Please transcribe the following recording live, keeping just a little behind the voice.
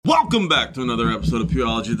Welcome back to another episode of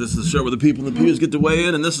Pewology. This is the show where the people in the pews get to weigh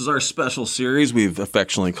in, and this is our special series we've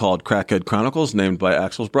affectionately called Crackhead Chronicles, named by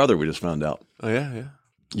Axel's brother, we just found out. Oh, yeah.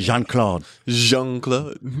 Jean-Claude.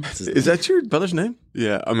 Jean-Claude. Is that your brother's name?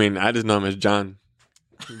 Yeah, I mean, I just know him as John.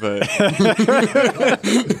 But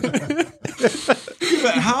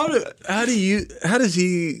how does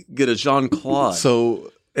he get a Jean-Claude?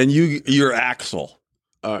 And you're Axel.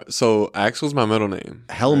 So Axel's my middle name.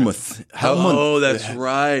 Helmuth. Oh, that's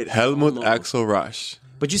right. Helmut Axel Rush.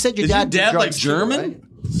 But you said your Is dad your dad did like drugs too, German? right?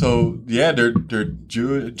 So yeah, they're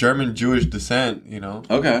German Jewish descent, you know.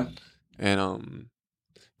 Okay. And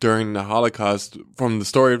during the Holocaust, from the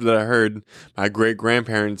story that I heard, my great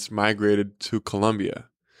grandparents migrated to Colombia.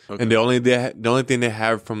 Okay. And the only thing they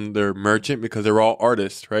have from their merchant, because they're all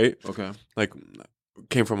artists, right? Okay. Like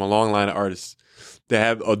came from a long line of artists. They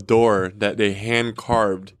have a door that they hand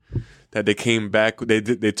carved. That they came back. They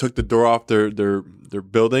took the door off their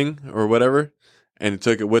building or whatever, and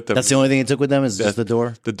took it with them. That's the only thing it took with them is just the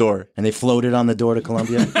door? The door. And they floated on the door to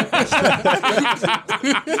Colombia? They're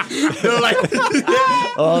like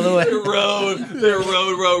All the way. They rowed their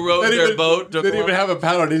boat. They didn't even have a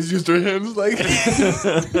paddle. They just used their hands. Like,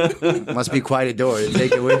 Must be quite a door to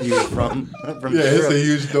take it with you from yeah, it's a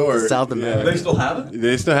huge door. South America. They still have it?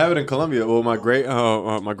 They still have it in Colombia. Well, my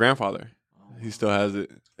grandfather, he still has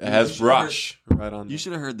it. It has Rush right on. You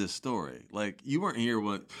should have heard this story. Like, you weren't here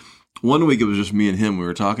when... One week it was just me and him. We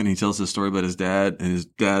were talking. He tells this story about his dad and his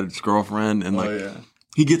dad's girlfriend. And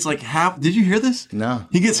he gets like half... Did you hear this? No.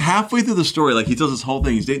 He gets halfway through the story. Like, he tells this whole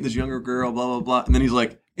thing. He's dating this younger girl, blah, blah, blah. And then he's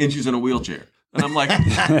like, and she's in a wheelchair. And I'm like,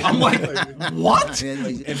 what?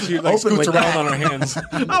 And she like scoots around on her hands.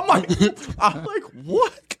 I'm like,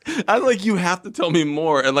 what? I'm like, you have to tell me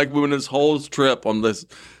more. And like, we went this whole trip on this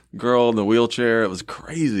girl in the wheelchair. It was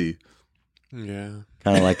crazy. Yeah.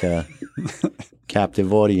 Kind of like a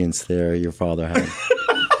captive audience there your father had.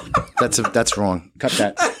 That's wrong. Cut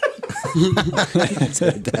that.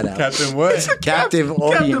 Edit that out. Captain what? Captive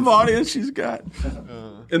audience. Captive audience she's got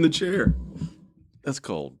in the chair. That's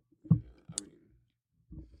cold.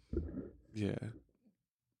 Yeah.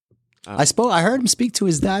 I heard him speak to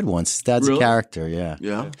his dad once. His dad's Really? a character, yeah.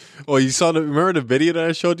 Yeah. Oh, you saw remember the video that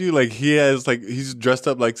I showed you? Like he's dressed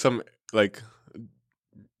up like some like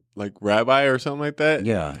rabbi or something like that.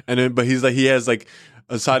 Yeah. And then but he has like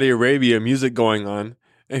a Saudi Arabia music going on,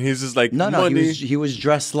 and he's just like No, money. he was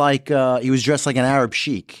dressed like an Arab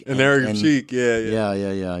sheik. Arab sheik, yeah. Yeah.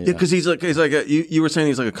 Yeah, because he's like you were saying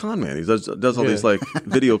he's like a con man. He does all these like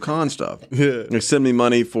video con stuff. Yeah. Like, send me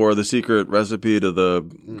money for the secret recipe to the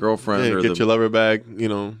girlfriend. Yeah, or get your lover bag. You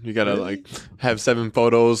know, you gotta like have 7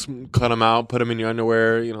 photos, cut them out, put them in your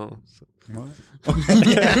underwear. You know.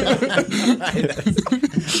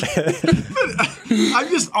 I'm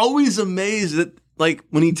just always amazed that like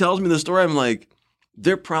when he tells me the story, I'm like,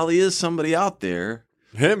 there probably is somebody out there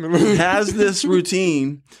Him who has this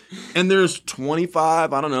routine, and there's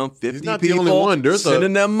 25, I don't know, 50 He's not people the only one. There's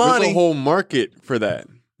sending them money. There's a whole market for that.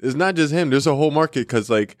 It's not just him. There's a whole market because,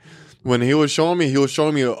 like, when he was showing me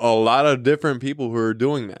a lot of different people who are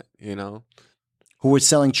doing that. You know, Who were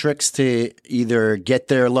selling tricks to either get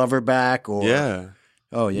their lover back or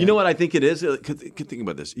Oh yeah. You know what I think it is? Could think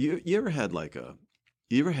about this. You ever had like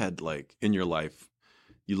in your life,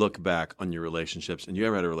 you look back on your relationships, and you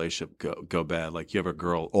ever had a relationship go bad? Like you have a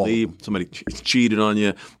girl leave, somebody cheated on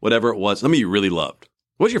you, whatever it was. Somebody you really loved.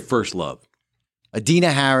 What was your first love?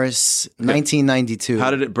 Adina Harris, 1992.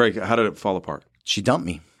 How did it break? How did it fall apart? She dumped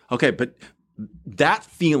me. Okay, but that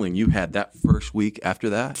feeling you had that first week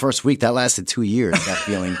after that? First week, that lasted 2 years, that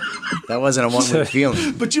feeling. That wasn't a one-week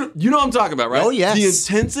feeling. But you know what I'm talking about, right? Oh, yes. The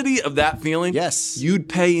intensity of that feeling, Yes. You'd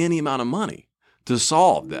pay any amount of money to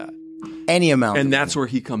solve that. Any amount. And that's where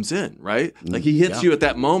he comes in, right? Like he hits you at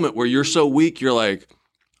that moment where you're so weak, you're like,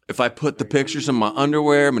 if I put the pictures in my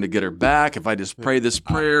underwear, I'm going to get her back. If I just pray this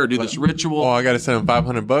prayer or do this ritual. Oh, I got to send him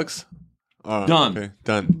 $500. Done. Okay,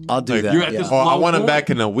 done. I'll do that. You're at this I low want him point. back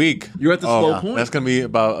in a week. You're at this low point. That's gonna be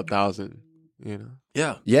about 1,000. You know.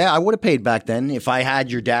 Yeah. Yeah, I would have paid back then if I had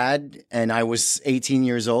your dad and I was 18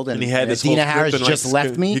 years old and he had this Adina whole Harris script and, just like,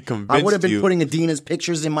 left me. he convinced I would have been you. putting Adina's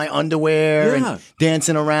pictures in my underwear Yeah. and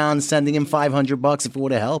dancing around, sending him $500 if it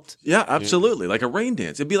would have helped. Yeah, absolutely. Like a rain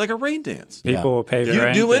dance. It'd be like a rain dance. People will pay for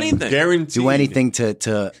You'd do anything. Guaranteed. Do anything to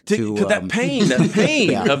that pain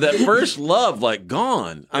of that first love, like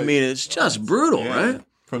gone. I mean, it's just brutal, right?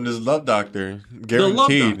 From this love doctor, love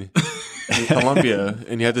guaranteed. In Colombia,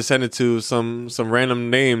 and you have to send it to some random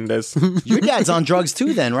name that's Your dad's on drugs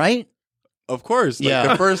too then, right? of course, like Yeah.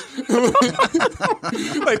 the first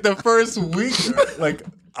like the first week, like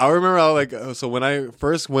I remember I was like, so when I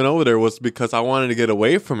first went over there was because I wanted to get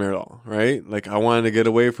away from it all, right? Like I wanted to get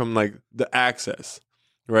away from like the access,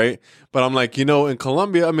 right? But I'm like, in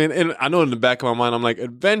Colombia, I mean, and I know in the back of my mind, I'm like,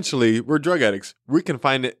 eventually we're drug addicts. We can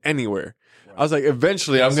find it anywhere. I was like,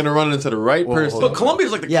 eventually I'm going to run into the right person. But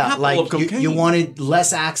Colombia's like the capital of cocaine. You wanted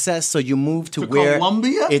less access, so you moved to where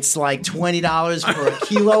Colombia? It's like $20 for a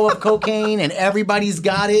kilo of cocaine, and everybody's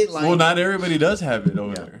got it. Like, Well, not everybody does have it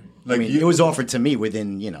over there. Like I mean, it was offered to me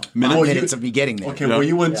within, minutes of me getting there. Okay, well,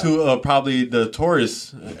 you went to probably the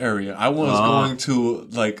tourist area. I was going to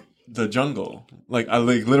like the jungle, like I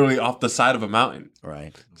literally off the side of a mountain.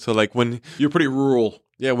 Right. So like when You're pretty rural.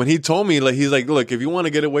 yeah, when he told me like he's like, look, if you want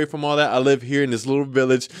to get away from all that, I live here in this little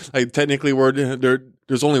village. Like technically,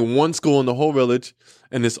 there's only one school in the whole village,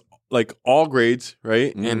 and it's like all grades,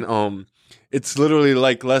 right? And it's literally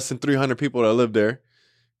like less than 300 people that live there.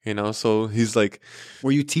 So he's like,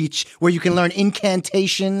 Where you can learn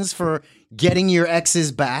incantations for getting your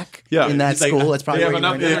exes back in that he's like, school. That's probably They where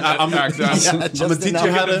have you enough learn that. access. Yeah, I'm gonna just teach enough.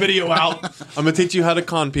 you how to video out. I'm gonna teach you how to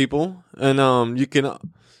con people, and you can,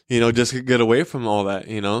 just get away from all that.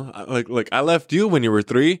 Like I left you when you were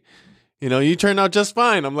 3. You turned out just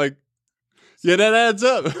fine. I'm like, yeah, that adds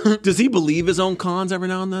up. Does he believe his own cons every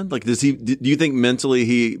now and then? Like, do you think mentally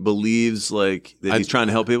he believes like that he's trying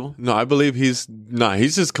to help people? No, I believe he's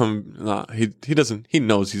just he doesn't. He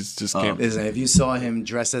knows he's just can't. Listen, if you saw him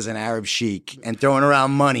dressed as an Arab sheik and throwing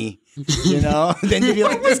around money, then you'd be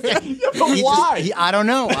like, this guy. why? I don't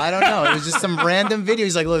know. It was just some random video.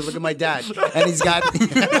 He's like, look at my dad. And he's got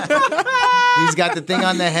the thing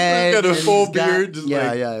on the head. He's got a and full he's got- beard, just yeah,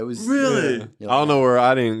 like- yeah. It was Really? yeah. I don't know where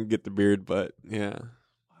I didn't get the beard, but yeah.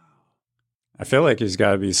 I feel like he's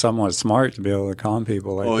got to be somewhat smart to be able to con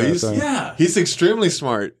people like that. he's so- he's extremely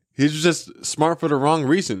smart. He's just smart for the wrong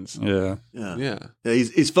reasons. yeah. Yeah.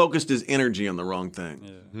 He's focused his energy on the wrong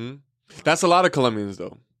thing. That's a lot of Colombians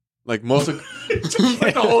though. Like most of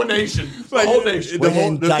Like the whole nation. The whole nation. Would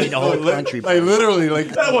indict the whole country. Like literally, like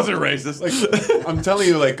That wasn't racist. like I'm telling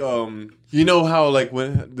you, like how like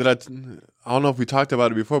when did I don't know if we talked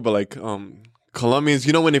about it before, but like Colombians,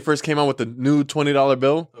 when they first came out with the new $20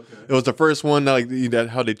 bill, it was the first one that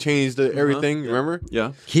how they changed everything. Remember?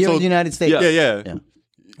 Yeah. Here So- in the United States. Yeah.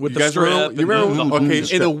 With You guys remember? You remember? Okay,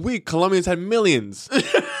 the in a week, Colombians had millions.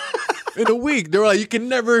 In a week, they were like, you can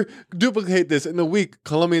never duplicate this. In a week,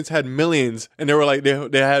 Colombians had millions, and they were like, they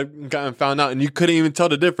had gotten found out, and you couldn't even tell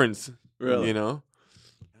the difference. Really? You know?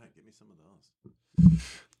 Give me some of those.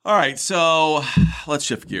 All right, so let's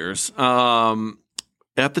shift gears.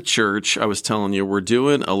 At the church, I was telling you, we're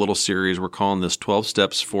doing a little series. We're calling this 12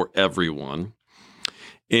 Steps for Everyone.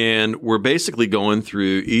 And we're basically going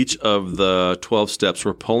through each of the 12 steps.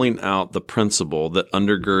 We're pulling out the principle that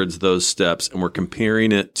undergirds those steps, and we're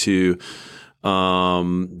comparing it to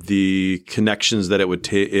the connections that it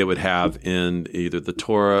would have in either the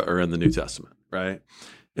Torah or in the New Testament, right?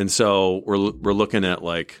 And so we're looking at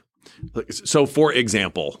so for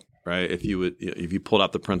example, right? If you pulled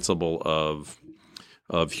out the principle of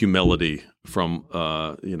humility from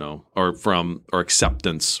or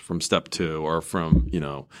acceptance from step 2, or from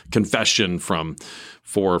confession from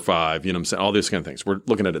 4 or 5, what I'm saying, all these kind of things. We're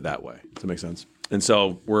looking at it that way. Does that make sense? And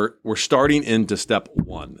so we're starting into step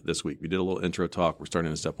 1 this week. We did a little intro talk. We're starting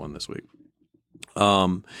into step 1 this week.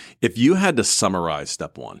 If you had to summarize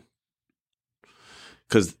step 1,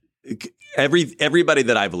 because everybody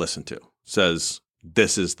that I've listened to says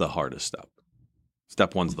this is the hardest step.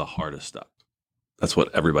 Step 1's the hardest step. That's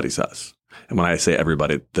what everybody says. And when I say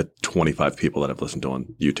everybody, the 25 people that I've listened to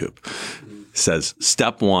on YouTube says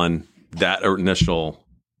step 1, that initial,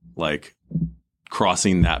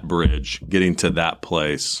 crossing that bridge, getting to that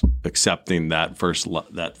place, accepting that first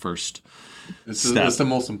step. It's the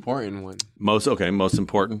most important one. Most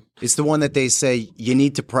important. It's the one that they say you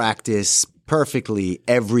need to practice perfectly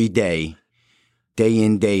every day, day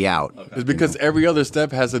in, day out. It's because every other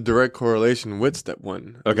step has a direct correlation with step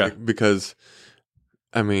 1. Okay. Because,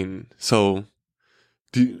 I mean, so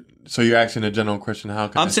you're asking a general question. How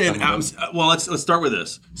can let's start with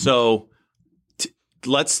this. So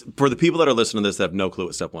for the people that are listening to this that have no clue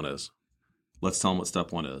what step 1 is, let's tell them what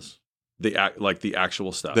step 1 is. The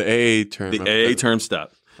actual step. The AA term. The AA term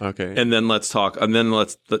step. Okay. And then let's talk. And then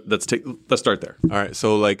let's start there. All right.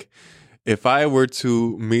 So if I were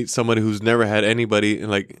to meet somebody who's never had anybody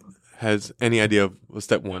and has any idea of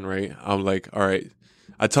step 1, right? I'm like, all right.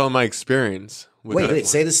 I tell them my experience. With Wait,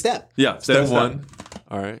 say the step. Yeah. Step 1.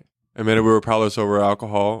 All right. Admitted we were powerless over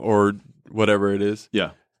alcohol or whatever it is.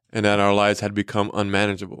 Yeah. and that our lives had become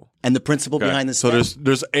unmanageable. And the principle behind this. So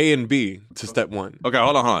there's A and B to step one. Okay,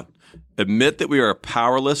 hold on. Admit that we are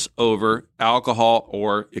powerless over alcohol,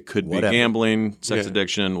 or it could be Whatever. gambling, sex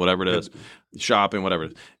addiction, whatever it is, shopping, whatever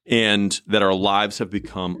it is, and that our lives have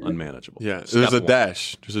become unmanageable. Yeah, Step there's a one.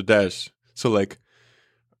 dash. There's a dash. So like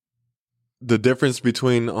the difference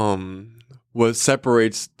between what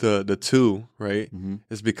separates the two, right,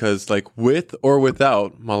 is because like with or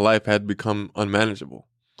without, my life had become unmanageable.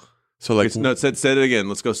 So like No, say it again.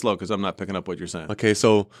 Let's go slow because I'm not picking up what you're saying. okay,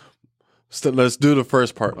 so let's do the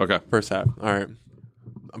first part. Okay. First half. All right.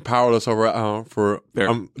 I'm powerless over for Fair.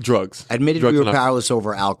 drugs. Admitted Drugs we were and alcohol. powerless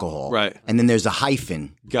over alcohol. Right. And then there's a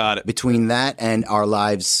hyphen Got it. between that and our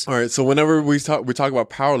lives. All right, so whenever we talk about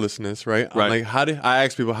powerlessness, right? I'm Right. like, I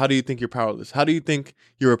ask people, how do you think you're powerless? How do you think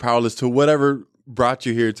you were powerless to whatever brought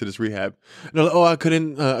you here to this rehab? And they're like, oh, I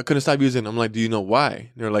couldn't stop using. I'm like, do you know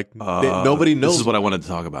why? And they're like, nobody knows. This is what I wanted to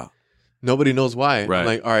talk about. Nobody knows why. Right. I'm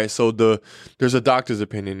like, all right, so there's a doctor's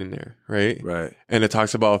opinion in there, right? Right. And it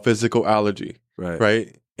talks about a physical allergy,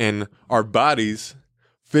 right? And our bodies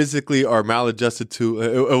physically are maladjusted to.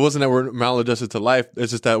 It wasn't that we're maladjusted to life.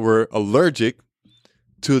 It's just that we're allergic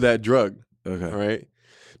to that drug. Okay. All right.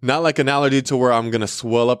 Not like an allergy to where I'm gonna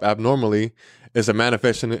swell up abnormally. It's a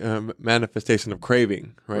manifestation of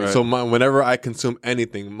craving, right? Right. So whenever I consume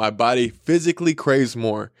anything, my body physically craves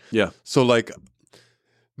more. Yeah. So like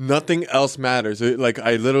nothing else matters. Like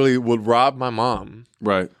I literally would rob my mom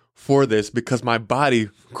Right. for this because my body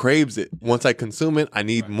craves it. Once I consume it, I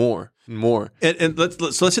need more and more. And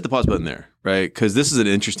let's hit the pause button there, right? Because this is an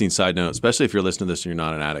interesting side note, especially if you're listening to this and you're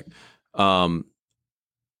not an addict.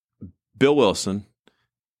 Bill Wilson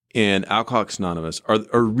and Alcoholics Anonymous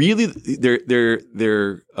are really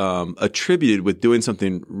they're attributed with doing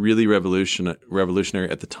something really revolutionary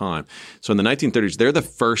at the time. So in the 1930s, they're the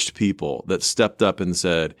first people that stepped up and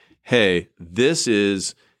said, "Hey, this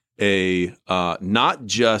is a not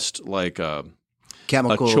just like a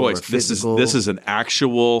Chemical choice. or This physical. is an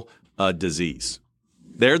actual disease."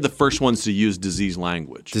 They're the first ones to use disease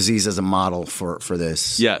language. Disease as a model for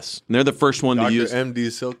this. Yes, and they're the first one to Dr. use. M.D.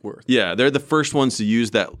 Silkworth. Yeah, they're the first ones to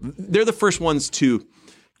use that. They're the first ones to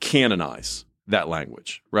canonize that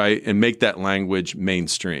language, right, and make that language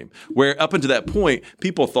mainstream. Where up until that point,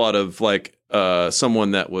 people thought of like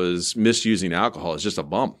someone that was misusing alcohol as just a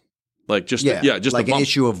bum, like just Yeah, just like a bum. an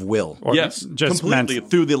issue of will. Or Yes, just completely mental.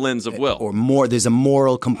 through the lens of will. Or more, there's a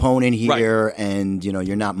moral component here, and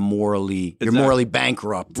you're not morally, you're Exactly. morally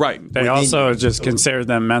bankrupt. Right. They also just considered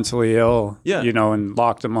them mentally ill, Yeah. and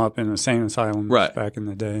locked them up in insane asylums Right. back in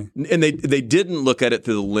the day. And they didn't look at it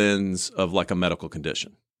through the lens of like a medical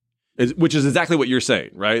condition, which is exactly what you're saying,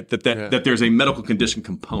 right? That there's a medical condition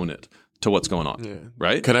component to what's going on,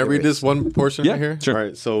 right? Can I read this one portion Yeah, right here? sure. All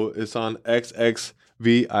right, so it's on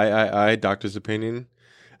XXVIII, Doctor's Opinion.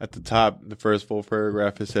 At the top, the first full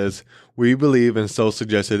paragraph, it says, "We believe and so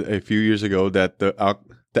suggested a few years ago that the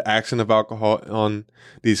action of alcohol on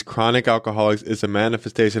these chronic alcoholics is a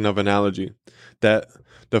manifestation of an allergy, that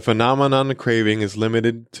the phenomenon of craving is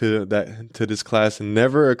limited to this class and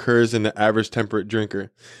never occurs in the average temperate drinker.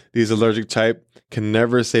 These allergic type can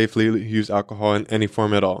never safely use alcohol in any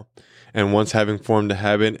form at all. And once having formed a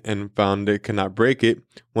habit and found they cannot break it,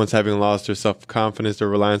 once having lost their self-confidence, their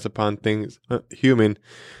reliance upon things human,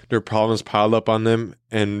 their problems pile up on them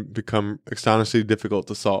and become astonishingly difficult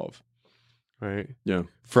to solve." Right? Yeah.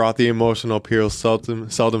 Frothy emotional appeal seldom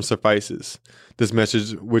suffices. This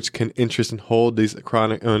message, which can interest and hold these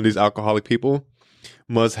these alcoholic people,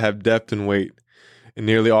 must have depth and weight. In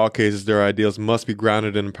nearly all cases, their ideals must be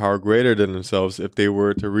grounded in a power greater than themselves if they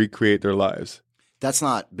were to recreate their lives. That's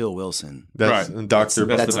not Bill Wilson. That's Right. Dr.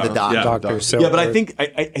 That's the doctor. Yeah. Dr. Yeah, but I Silkworth. think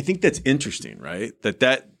I think that's interesting, right?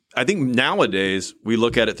 That I think nowadays we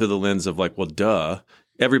look at it through the lens of like, well, duh,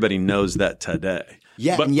 everybody knows that today.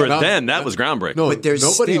 Yeah, but and for yet- then that was groundbreaking. No, But there's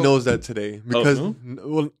nobody still- knows that today because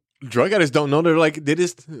well, drug addicts don't know. They're like they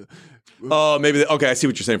just Oh, maybe. Okay, I see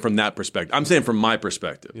what you're saying from that perspective. I'm saying from my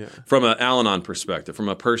perspective, from an Al-Anon perspective, from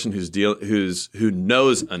a person who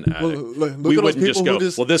knows an addict. look we at those wouldn't just people go, who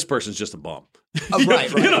just- well, this person's just a bum. Right.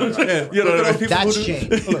 you know what I mean? That's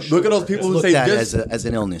changed. Look at those people who Looked say at just as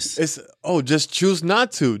an illness. it's just choose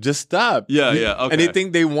not to, just stop. Yeah, yeah, okay. And they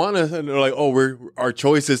think they want to. And they're like, our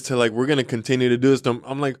choice is to we're going to continue to do this.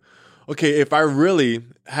 I'm like, okay, if I really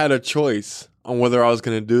had a choice on whether I was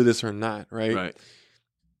going to do this or not, right? Right.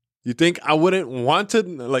 You think I wouldn't want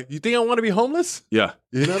to? You think I want to be homeless? Yeah.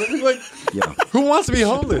 You know what I mean? Like, Yeah. who wants to be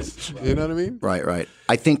homeless? You know what I mean? Right.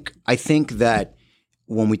 I think that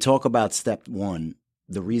when we talk about step one,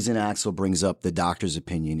 the reason Axel brings up the doctor's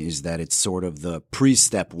opinion is that it's sort of the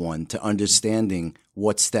pre-step one to understanding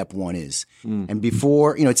what step one is. And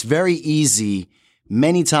before, it's very easy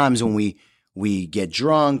many times when we get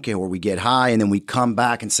drunk or we get high and then we come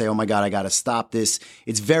back and say, oh my God, I got to stop this.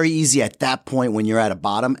 It's very easy at that point when you're at a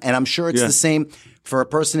bottom. And I'm sure it's the same for a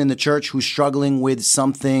person in the church who's struggling with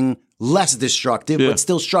something less destructive, but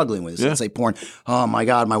still struggling with it. So let's say porn. Oh my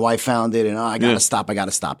God, my wife found it and I got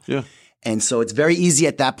to stop. Yeah. And so it's very easy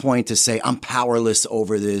at that point to say, I'm powerless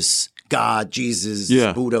over this. God, Jesus,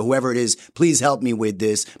 Buddha, whoever it is, please help me with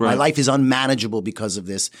this. My life is unmanageable because of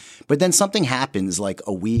this. But then something happens like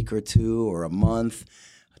a week or two or a month,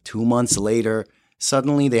 2 months later.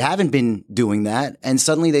 Suddenly they haven't been doing that. And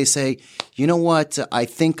suddenly they say, you know what? I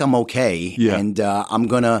think I'm okay. Yeah. And I'm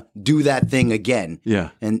going to do that thing again. Yeah.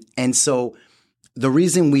 And so the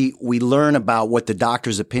reason we learn about what the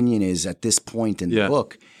doctor's opinion is at this point in the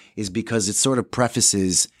book is because it sort of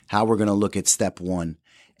prefaces how we're going to look at step one.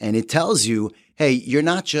 And it tells you, hey, you're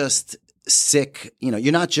not just sick,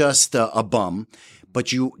 you're not just a bum,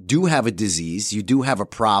 but you do have a disease, you do have a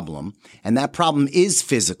problem, and that problem is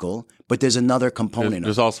physical, but there's another component.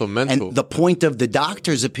 There's also mental. And the point of the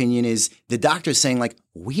doctor's opinion is the doctor's saying like,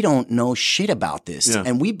 we don't know shit about this.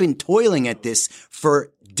 And we've been toiling at this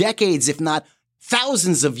for decades, if not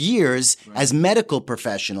thousands of years as medical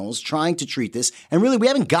professionals trying to treat this. And really, we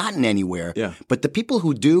haven't gotten anywhere. Yeah. But the people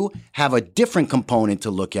who do have a different component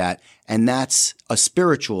to look at, and that's a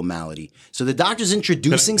spiritual malady. So the doctor's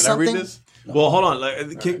introducing Can I read something. this? Well, hold on.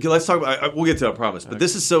 Let's talk about. We'll get to that, I promise. But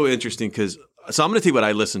this is so interesting because. So I'm going to tell you what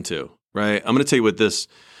I listened to. Right. I'm going to tell you what this.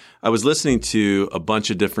 I was listening to a bunch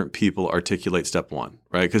of different people articulate step one.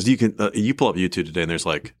 Right. Because you can you pull up YouTube today and there's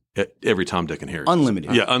like every Tom, Dick, and Harry.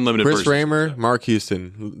 Unlimited. Yeah, unlimited. Chris versions. Raymer, Mark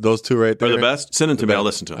Houston, those two right there Are the best. Send them to me. I'll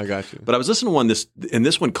listen to them. I got you. But I was listening to one and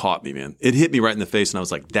this one caught me, man. It hit me right in the face, and I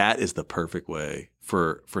was like, that is the perfect way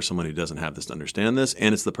for someone who doesn't have this to understand this,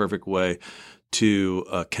 and it's the perfect way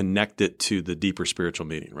to connect it to the deeper spiritual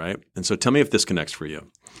meaning, right? And so, tell me if this connects for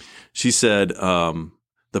you. She said,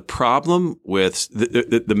 the problem with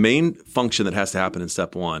the main function that has to happen in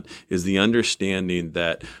step one is the understanding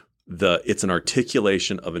that it's an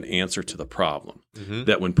articulation of an answer to the problem. Mm-hmm.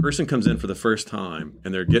 That when person comes in for the first time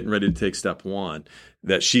and they're getting ready to take step one,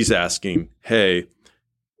 that she's asking, hey,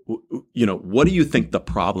 what do you think the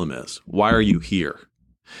problem is? Why are you here?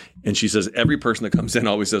 And she says, every person that comes in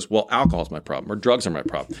always says, well, alcohol is my problem or drugs are my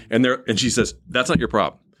problem. And she says, that's not your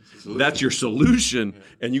problem. That's your solution,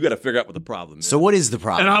 and you got to figure out what the problem is. So what is the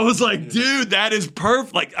problem? And I was like, dude, that is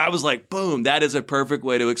perfect. Like, I was like, boom, that is a perfect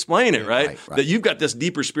way to explain it, right? That you've got this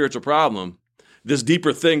deeper spiritual problem, this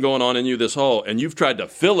deeper thing going on in you, this hole, and you've tried to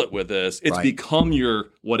fill it with this. It's become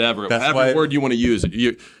your whatever, whatever word you want to use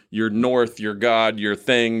it. Your north, your God, your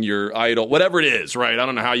thing, your idol, whatever it is, right? I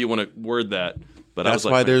don't know how you want to word that. But that's I was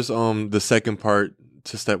like, why there's the second part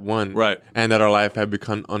to step one. Right. And that our life had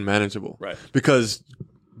become unmanageable. Right. Because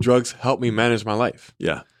drugs help me manage my life.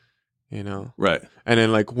 Yeah. Right. And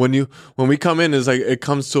then like when we come in, it's like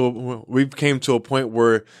we came to a point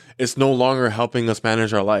where it's no longer helping us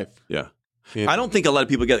manage our life. Yeah. You know? I don't think a lot of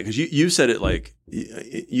people get it because you said it like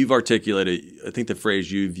you've articulated. I think the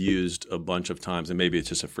phrase you've used a bunch of times, and maybe it's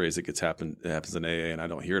just a phrase that happens in AA, and I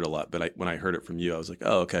don't hear it a lot. But when I heard it from you, I was like,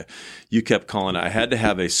 oh, okay. You kept calling it. I had to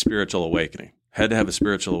have a spiritual awakening.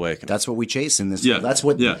 That's what we chase in this. Yeah. That's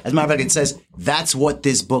what, as a matter of fact, it says that's what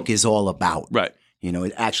this book is all about. Right.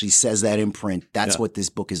 It actually says that in print. That's what this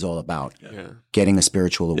book is all about. Yeah. Getting a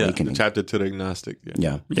spiritual awakening. The chapter to the agnostic.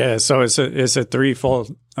 Yeah. Yeah. So it's a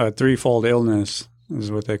threefold illness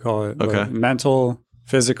is what they call it. Okay. Mental,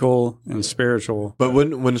 physical, and spiritual. But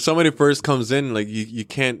when somebody first comes in, like you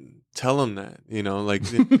can't tell them that, like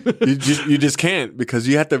you just can't, because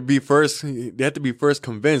you have to be first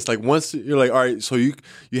convinced. Like once you're like, all right, so you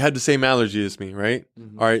had the same allergy as me, right?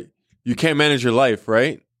 Mm-hmm. All right, you can't manage your life,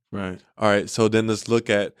 right? Right. All right, so then let's look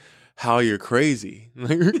at how you're crazy.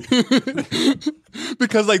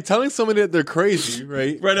 Because like telling somebody that they're crazy,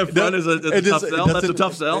 right? Right up front is a tough sell. That's a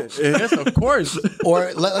tough sell. Yes, of course.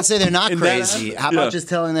 Or let's say they're not crazy. How about just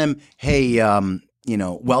telling them, hey,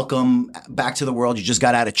 welcome back to the world. You just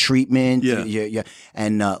got out of treatment. Yeah.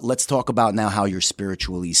 And let's talk about now how you're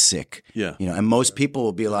spiritually sick. Yeah. And most people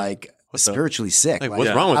will be like, spiritually sick. Like, what's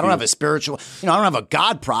wrong with you? I don't have a spiritual, I don't have a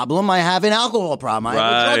God problem. I have an alcohol problem. I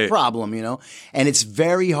have a drug problem, And it's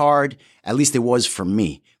very hard, at least it was for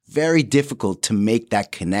me, very difficult to make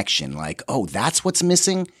that connection. Like, oh, that's what's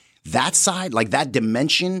missing? That side? Like that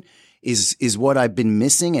dimension is what I've been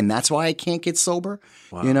missing, and that's why I can't get sober.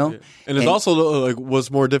 Wow. And it's also like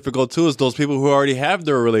what's more difficult too is those people who already have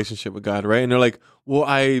their relationship with God, right? And they're like, well,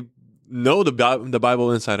 know the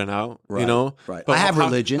Bible inside and out. Right, You know, right. But I have how-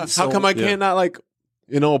 religion, How so- come I Yeah. can't not like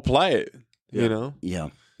apply it? Yeah. You know, Yeah.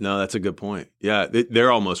 No, that's a good point. Yeah,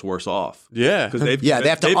 they're almost worse off. yeah, Because they've Yeah, they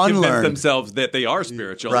have to convinced unlearn. themselves that they are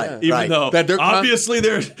spiritual, Right, even right. though That they're obviously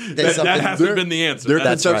that something- hasn't their- been the answer. their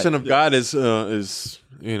That's conception right. of God is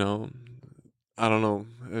I don't know,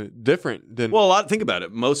 different than Think about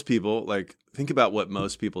it. Most people think about what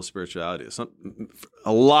most people's spirituality is.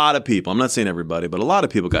 A lot of people, I'm not saying everybody, but a lot of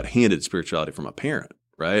people got handed spirituality from a parent,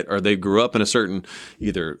 right? Or they grew up in a certain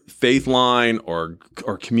either faith line or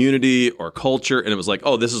community or culture, and it was like,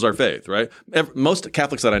 oh, this is our faith, right? Most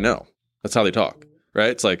Catholics that I know, that's how they talk, right?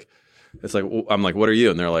 It's like, I'm like, what are you?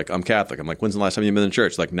 And they're like, I'm Catholic. I'm like, when's the last time you've been in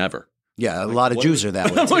church? Like, never. Yeah, a lot of Jews are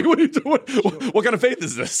that way. I'm like, what are you doing? What kind of faith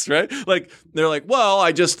is this, right? Like, they're like, well,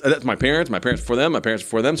 that's my parents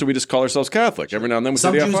before them, so we just call ourselves Catholic. Every now and then we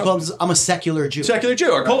Some say the Jews Our call Father. them, I'm a secular Jew. Secular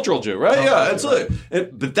Jew or cultural Jew, right? Yeah, absolutely.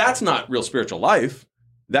 But that's not real spiritual life.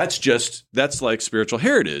 That's like spiritual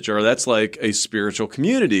heritage, or that's like a spiritual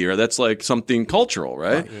community, or that's like something cultural,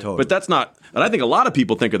 right? Totally. But that's not. And I think a lot of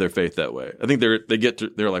people think of their faith that way. I think they're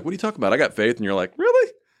like, what are you talking about? I got faith, and you're like,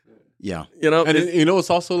 really? Yeah. You know, And it's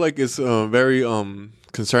also like it's very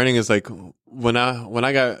concerning. Is like when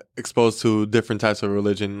I got exposed to different types of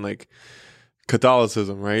religion, like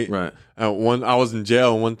Catholicism, right? right. I was in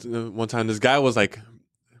jail one time. This guy was like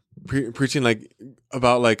preaching like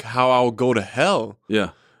about like how I would go to hell, Yeah.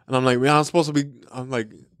 and I'm like, man, I'm like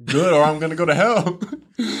good, or I'm gonna go to hell.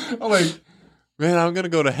 I'm like, man, I'm gonna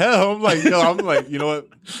go to hell. I'm like, you know what?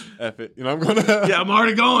 F it. You know, I'm going to hell. Yeah, I'm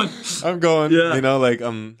already going. I'm going. Yeah. You know, like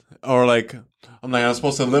or like I'm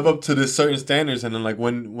supposed to live up to this certain standards, and then like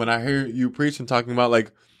when I hear you preach and talking about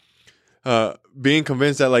like being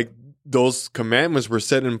convinced that like those commandments were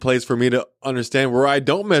set in place for me to understand where I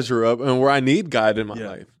don't measure up and where I need God in my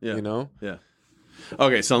life. Yeah. You know, Yeah.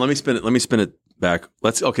 Okay, so let me spin it back.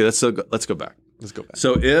 Let's go back. let's go back.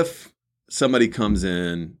 So if somebody comes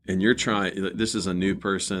in and you're trying, this is a new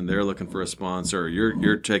person, they're looking for a sponsor,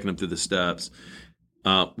 you're taking them through the steps.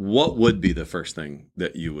 What would be the first thing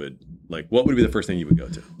that you would like? What would be the first thing you would go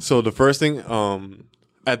to? So the first thing,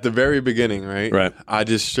 at the very beginning, right? Right. I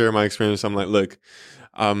just share my experience. I'm like, look,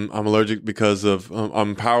 I'm allergic because of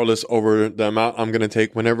I'm powerless over the amount I'm gonna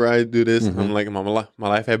take whenever I do this. Mm-hmm. I'm like my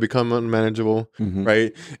life had become unmanageable,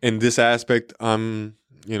 right? In this aspect, I'm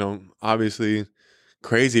obviously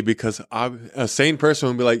crazy because a sane person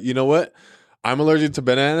would be like, you know what? I'm allergic to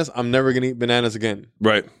bananas. I'm never gonna eat bananas again.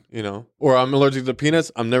 Right. Or I'm allergic to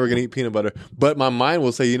peanuts. I'm never gonna eat peanut butter. But my mind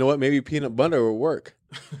will say, you know what? Maybe peanut butter will work.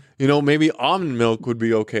 Maybe almond milk would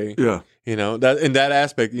be okay. Yeah. That in that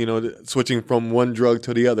aspect, switching from one drug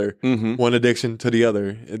to the other, one addiction to the other.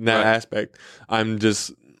 In that Right. aspect, I'm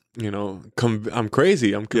just, I'm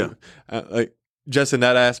crazy. Like just in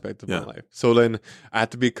that aspect of my life. So then I have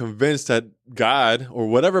to be convinced that God or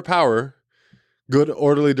whatever power, good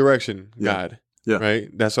orderly direction, God. Yeah. Right.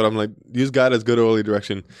 That's what I'm like. Use God as good orderly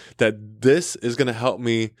direction. That this is gonna help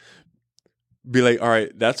me be like, all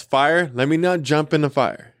right, that's fire. Let me not jump in the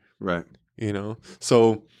fire. Right.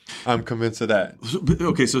 So I'm convinced of that.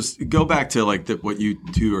 Okay, so go back to like what you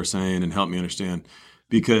two are saying and help me understand,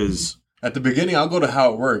 because At the beginning, I'll go to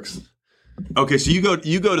how it works. okay, so you go to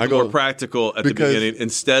the go- more practical at the because- beginning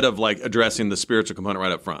instead of like addressing the spiritual component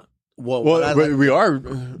right up front. Well, what I like- We are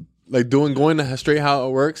like going to straight how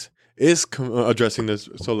it works is addressing this.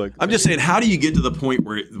 So like, I'm just saying, how do you get to the point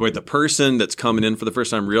where the person that's coming in for the first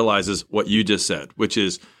time realizes what you just said, which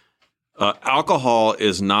is alcohol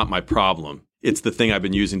is not my problem. It's the thing I've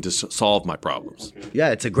been using to solve my problems.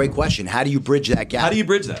 yeah, it's a great question. How do you bridge that gap? How do you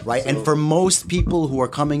bridge that? Right, and for most people who are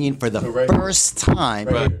coming in for the first time,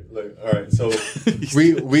 all right. So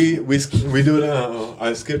we do it.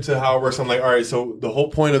 I skip to how it works. I'm like, all right. So the whole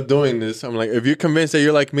point of doing this, I'm like, if you're convinced that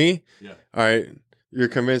you're like me, all right, you're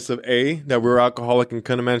convinced of that we're alcoholic and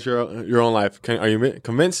couldn't manage your own life. Are you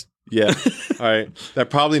convinced? Yeah. All right. That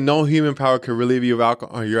probably no human power could relieve you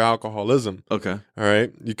of your alcoholism. Okay. All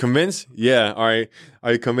right. You convinced? Yeah. All right.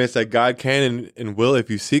 Are you convinced that God can and will if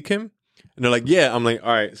you seek Him? And they're like, yeah. I'm like,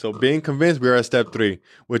 all right. So being convinced, we are at step 3,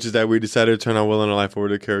 which is that we decided to turn our will and our life over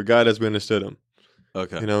to the care of God as we understood Him.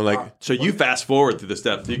 Okay. Like. So you fast forward through the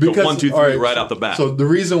steps. You go 1, 2, 3 all right out the bat. So the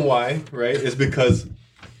reason why, right, is because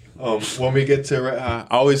when we get to, I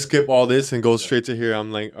always skip all this and go straight to here.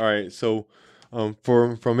 I'm like, all right, so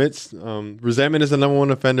from its resentment is the number one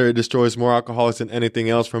offender. It destroys more alcoholics than anything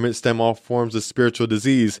else. From it stem all forms of spiritual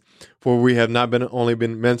disease. For we have not only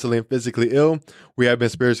been mentally and physically ill, we have been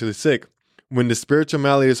spiritually sick. When the spiritual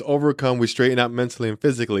malady is overcome, we straighten out mentally and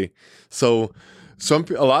physically. So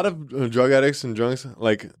a lot of drug addicts and drunks,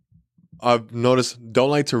 like I've noticed don't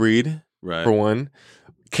like to read, Right. for one.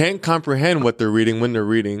 Can't comprehend what they're reading when they're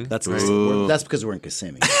reading. That's Ooh. that's because we're in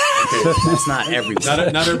Kissimmee. That's not everyone.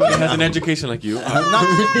 not everybody has an education like you.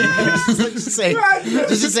 Just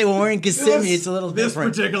to say, when we're in Kissimmee, it's a little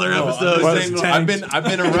different. particular episode. I've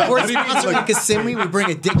been around. We're sponsored in Kissimmee. We bring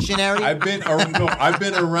a dictionary. I've been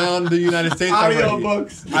around the United States.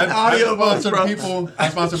 Audiobooks. I've Audiobooks, sponsored bro. people. I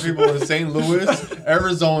sponsored people in St. Louis,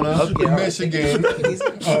 Arizona, Okay, all right. Michigan,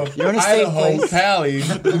 You're in a safe Idaho, place. Cali,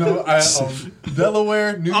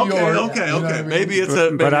 Delaware, New York. Okay. You know what I mean? Maybe it's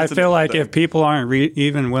a. But I it's a feel like thing. if people aren't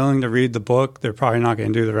even willing to read the book, they're probably not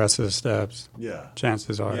going to do the rest of the steps. Yeah.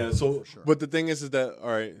 Chances are. Yeah. So, but the thing is that all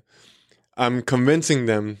right, I'm convincing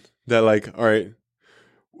them that like all right,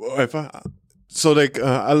 if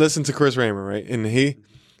I listened to Chris Raymer, right, and he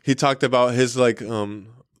talked about his like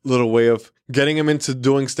little way of getting him into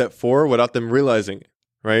doing step 4 without them realizing it,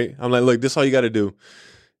 right? I'm like, look, this is all you got to do.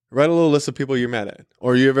 Write a little list of people you're mad at,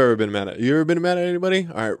 or you've ever been mad at. You ever been mad at anybody?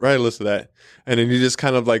 All right, write a list of that, and then you just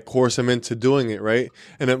kind of like coerce them into doing it, right?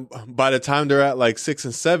 And then by the time they're at like 6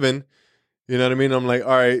 and 7, you know what I mean? I'm like, all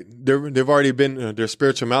right, they've already been their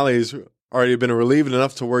spiritual maladies already been relieved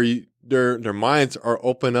enough to where their minds are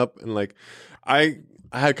open up, and like I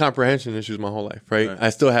had comprehension issues my whole life, right? I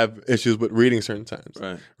still have issues with reading certain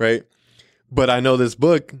times, right? But I know this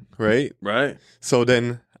book, right? Right. So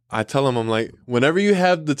then I tell them, I'm like, whenever you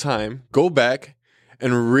have the time, go back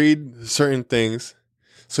and read certain things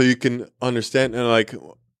so you can understand. And like,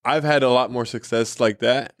 I've had a lot more success like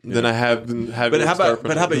that than I have been having. But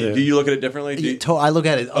how about you? Do you look at it differently? Do you, I look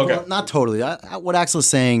at it, Okay. well, not totally. What Axel is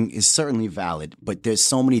saying is certainly valid, but there's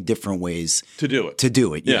so many different ways to do it. to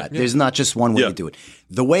do it. Yeah. There's not just one way Yeah. to do it.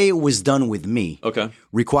 The way it was done with me Okay.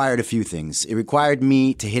 required a few things. It required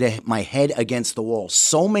me to hit my head against the wall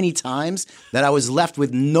so many times that I was left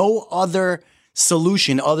with no other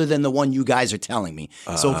solution other than the one you guys are telling me.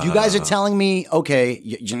 So if you guys are telling me, okay,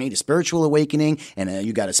 you need a spiritual awakening and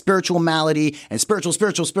you got a spiritual malady and spiritual,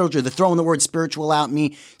 they're throwing the word spiritual at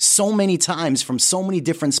me so many times from so many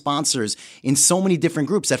different sponsors in so many different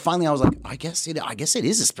groups that finally I was like, I guess it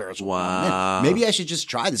is a spiritual. Wow. Maybe I should just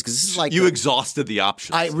try this because this is like You exhausted the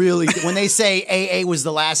options. I really, when they say AA was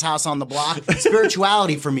the last house on the block,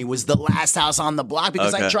 spirituality for me was the last house on the block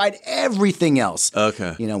because I Okay. tried everything else.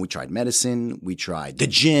 Okay. You know, we tried medicine, we tried the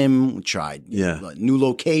gym, we tried Yeah. new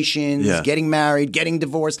locations, Yeah. getting married, getting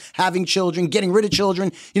divorced, having children, getting rid of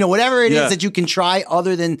children, whatever it Yeah. is that you can try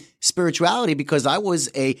other than spirituality because I was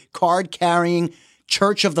a card carrying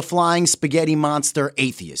Church of the Flying Spaghetti Monster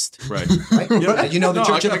atheist. Right. Right? You know the No,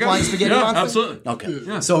 Church I of the got Flying it. Spaghetti Yeah, Monster? absolutely.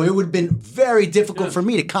 Okay. So it would have been very difficult for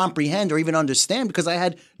me to comprehend or even understand because I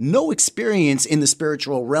had no experience in the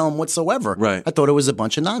spiritual realm whatsoever. Right. I thought it was a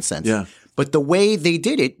bunch of nonsense. Yeah. But the way they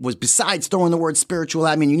did it was besides throwing the word spiritual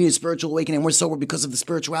at me, and you need a spiritual awakening, we're sober because of the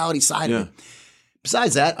spirituality side of it.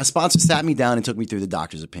 Besides that, a sponsor sat me down and took me through the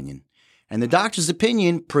doctor's opinion. And the doctor's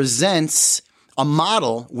opinion presents a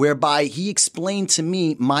model whereby he explained to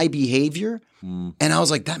me my behavior. And I was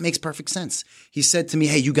like, that makes perfect sense. He said to me,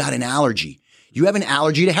 hey, you got an allergy. You have an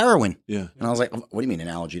allergy to heroin. Yeah. And I was like, what do you mean an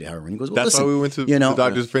allergy to heroin? He goes, well, That's listen, why we went to you know, the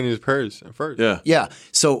doctor's opinion first. Yeah. yeah.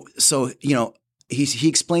 So he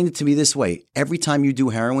explained it to me this way. Every time you do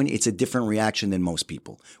heroin, it's a different reaction than most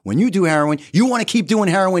people. When you do heroin, you want to keep doing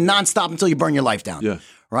heroin nonstop until you burn your life down. Yeah.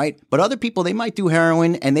 Right? But other people, they might do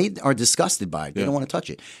heroin and they are disgusted by it. They don't want to touch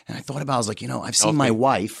it. And I thought about it. I was like, I've seen my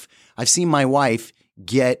wife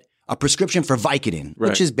get a prescription for Vicodin, Right.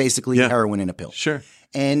 which is basically Yeah. heroin in a pill. Sure.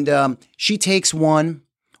 And she takes one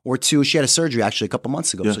or two. She had a surgery actually a couple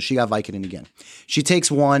months ago, so she got Vicodin again. She takes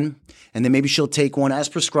one, and then maybe she'll take one as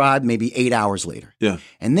prescribed, maybe 8 hours later. Yeah.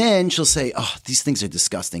 And then she'll say, "Oh, these things are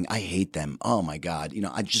disgusting. I hate them. Oh my God,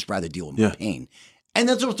 I'd just rather deal with my pain." And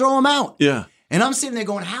then she'll throw them out. Yeah. And I'm sitting there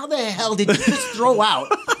going, how the hell did you just throw out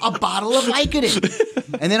a bottle of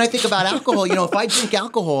Vicodin? And then I think about alcohol. If I drink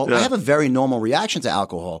alcohol, I have a very normal reaction to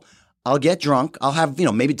alcohol. I'll get drunk. I'll have,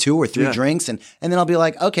 maybe 2 or 3 drinks. And then I'll be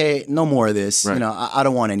like, okay, no more of this. Right. I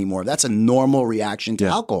don't want any more. That's a normal reaction to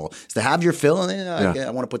alcohol. Is to have your fill and then I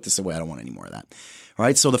want to put this away. I don't want any more of that. All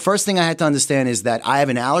right. So the first thing I had to understand is that I have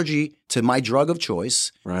an allergy to my drug of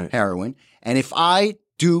choice, heroin. And if I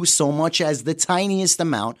do so much as the tiniest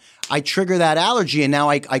amount, I trigger that allergy and now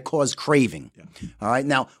I cause craving. All right.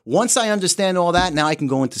 Now, once I understand all that, now I can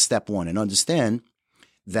go into step 1 and understand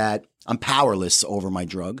that I'm powerless over my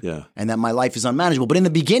drug and that my life is unmanageable. But in the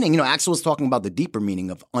beginning, Axel was talking about the deeper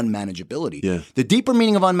meaning of unmanageability. Yeah. The deeper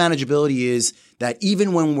meaning of unmanageability is that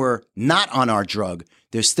even when we're not on our drug,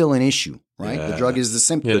 there's still an issue, right? Yeah. The drug is the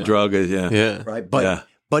symptom. The drug is, Yeah. Right.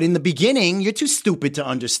 But in the beginning, you're too stupid to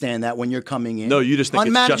understand that when you're coming in. No, you just think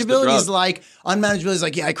it's just the unmanageability is drug.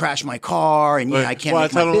 like, yeah, I crashed my car, and yeah, I can't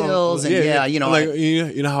make my bills, and you know, like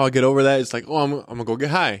you know how I get over that? It's like, oh, I'm gonna go get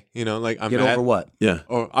high. You know, like I'm get mad, over what? Yeah.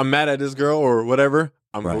 or I'm mad at this girl or whatever.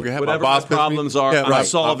 I'm gonna go get high. Whatever my boss the pissed me. problems are, Yeah, I'm right.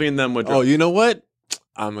 solving them with Oh, drugs. you know what?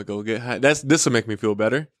 I'm gonna go get high. This will make me feel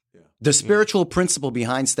better. The spiritual principle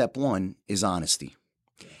behind step one is honesty.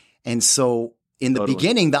 And so in the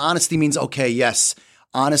beginning, the honesty means, okay, yes,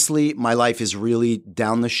 honestly, my life is really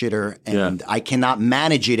down the shitter and I cannot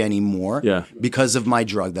manage it anymore because of my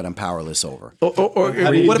drug that I'm powerless over. Or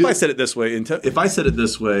what if I said it this way? If I said it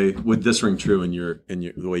this way, would this ring true in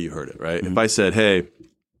the way you heard it, right? If I said, hey,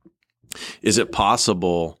 is it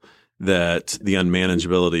possible that the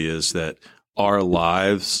unmanageability is that our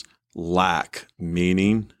lives lack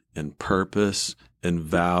meaning and purpose and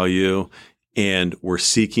value, and we're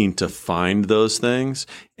seeking to find those things,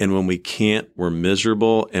 and when we can't, we're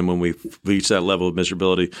miserable, and when we reach that level of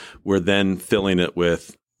miserability, we're then filling it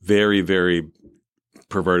with very, very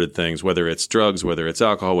perverted things, whether it's drugs, whether it's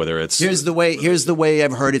alcohol, whether it's... Here's the way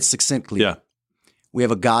I've heard it succinctly. Yeah. We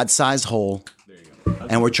have a God-sized hole,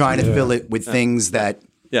 and we're trying to fill it with things that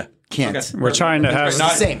can't. Okay. We're trying to have It's the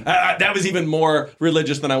same. That was even more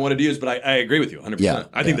religious than I wanted to use, but I agree with you 100%. Yeah,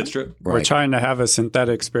 I think that's true. We're trying to have a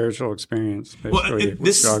synthetic spiritual experience, basically,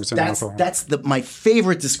 with drugs and alcohol. That's my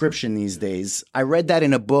favorite description these days. I read that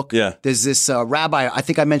in a book. Yeah. There's this rabbi, I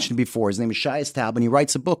think I mentioned before, his name is Shai Taub, and he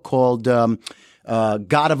writes a book called God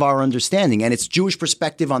of Our Understanding, and it's Jewish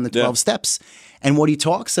perspective on the 12 steps. And what he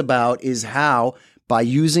talks about is how by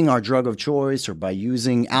using our drug of choice or by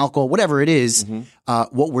using alcohol, whatever it is,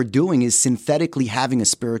 what we're doing is synthetically having a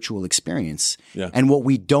spiritual experience. Yeah. And what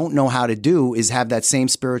we don't know how to do is have that same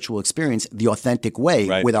spiritual experience the authentic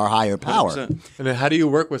way with our higher power. 100%. And then how do you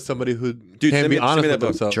work with somebody who send can't me be honest that with book.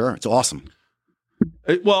 themselves? Sure, it's awesome.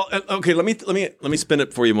 Well, okay. Let me spin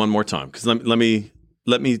it for you one more time, because let me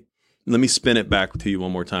spin it back to you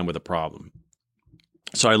one more time with a problem.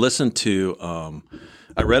 So I listened to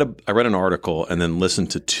I read an article and then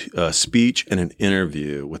listened to a speech and an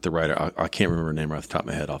interview with the writer. I can't remember her name right off the top of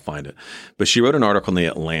my head. I'll find it. But she wrote an article in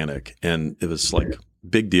the Atlantic, and it was like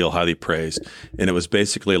big deal, highly praised. And it was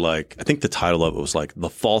basically like, I think the title of it was like The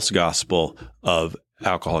False Gospel of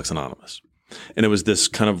Alcoholics Anonymous. And it was this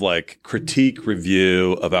kind of like critique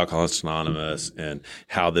review of Alcoholics Anonymous and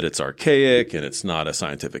how that it's archaic and it's not a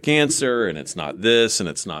scientific answer and it's not this and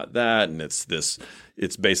it's not that and it's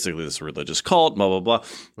basically this religious cult, blah, blah, blah.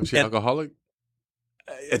 Was she alcoholic?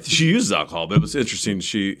 She uses alcohol, but it was interesting.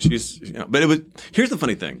 She's but it was, here's the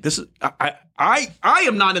funny thing. This is, I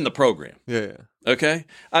am not in the program. Yeah. Okay.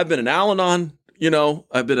 I've been an Al-Anon.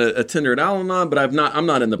 I've been a tender at Al-Anon, but I'm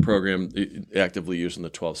not in the program actively using the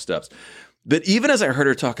 12 steps. But even as I heard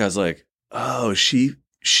her talk, I was like, oh, she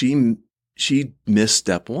missed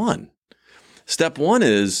step one. Step one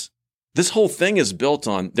is this whole thing is built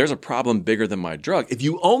on there's a problem bigger than my drug. If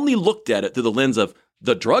you only looked at it through the lens of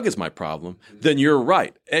the drug is my problem, then you're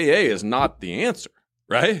right. AA is not the answer,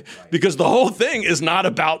 right? Because the whole thing is not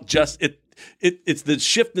about just it. It's the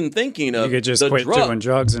shift in thinking of you could just the quit drug. doing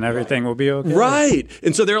drugs and everything will be okay. Right.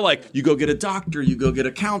 And so they're like, you go get a doctor, you go get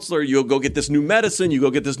a counselor, you go get this new medicine, you go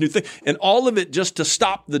get this new thing. And all of it just to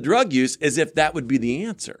stop the drug use as if that would be the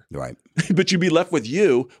answer. Right. But you'd be left with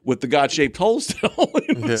the God-shaped hole still. Right.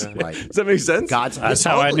 Does that make sense? That's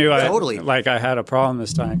how I knew I had a problem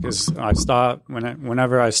this time, because I stopped.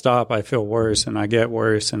 Whenever I stop, I feel worse and I get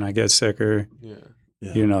worse and I get sicker,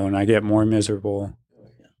 and I get more miserable.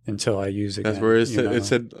 Until I use it. That's where it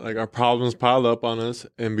said like our problems pile up on us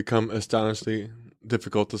and become astonishingly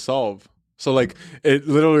difficult to solve. So like it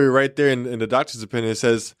literally right there in the doctor's opinion, it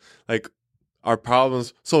says like our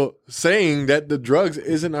problems. So saying that the drugs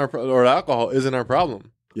isn't or alcohol isn't our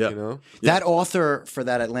problem. Yeah. That author for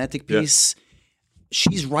that Atlantic piece,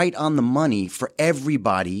 she's right on the money for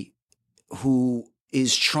everybody who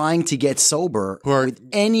is trying to get sober with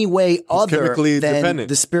any way other than dependent.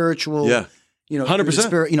 The spiritual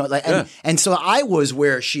 100%. And so I was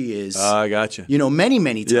where she is. I got you. Many,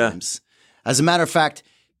 many times. As a matter of fact,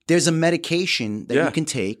 there's a medication that you can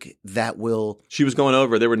take that will. She was going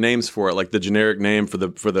over. There were names for it, like the generic name for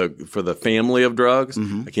the family of drugs.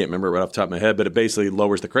 I can't remember it right off the top of my head, but it basically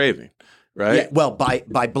lowers the craving. Right. Yeah, well,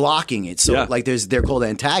 by blocking it. So they're called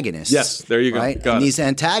antagonists. Yes, there you go. Right? Got and it. these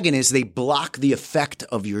antagonists, they block the effect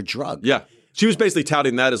of your drug. Yeah. She was basically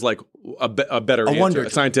touting that as like a better answer, a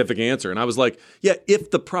scientific answer. And I was like, yeah,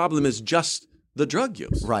 if the problem is just the drug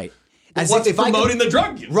use. Right. As if promoting the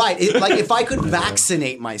drug use. Right. Like if I could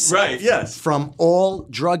vaccinate myself right, yes. from all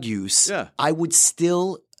drug use, I would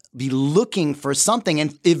still be looking for something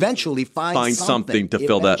and eventually find something to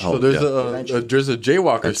fill that hole. So there's a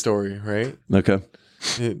Jaywalker story, right? Okay.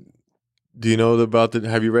 Do you know about the?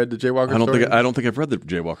 Have you read the Jaywalker story? I don't think I've read the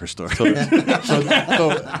Jaywalker story. So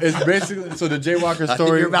it's basically the Jaywalker story. I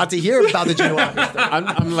think you're about to hear about the Jaywalker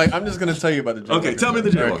story. I'm just gonna tell you about the Jaywalker. Okay, tell me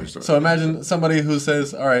the Jaywalker story. So imagine somebody who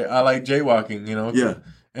says, "All right, I like jaywalking," Yeah.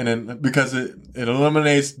 And then because it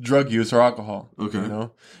eliminates drug use or alcohol, okay,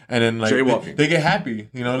 and then like jaywalking, they get happy,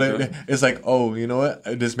 it's like, oh, you know what,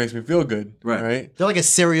 this makes me feel good, right? They're like a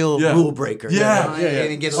serial rule breaker, yeah.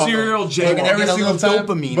 Serial jaywalking, every single time.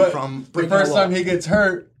 Dopamine from the first time he gets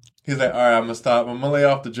hurt, he's like, all right, I'm gonna stop, I'm gonna lay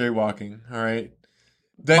off the jaywalking, all right.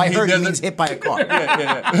 Then by hurt, he means hit by a car.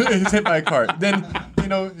 yeah. He's hit by a car. Then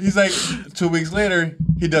he's like 2 weeks later,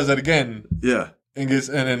 he does it again. Yeah. And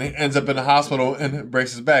then he ends up in the hospital and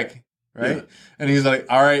breaks his back, right? Yeah. And he's like,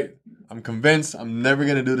 all right, I'm convinced I'm never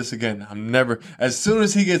going to do this again. I'm never. As soon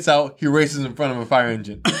as he gets out, he races in front of a fire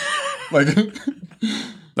engine.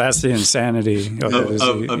 That's the insanity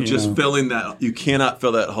of just filling that. You cannot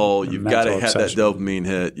fill that hole. You've got to have that dopamine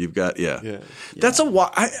hit. You've got, That's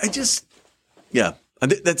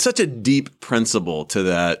that's such a deep principle to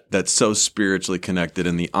that. That's so spiritually connected.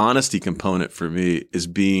 And the honesty component for me is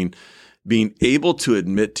being able to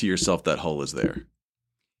admit to yourself that hole is there.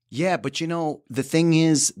 Yeah, but the thing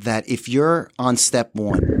is that if you're on step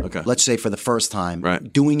one, let's say for the first time,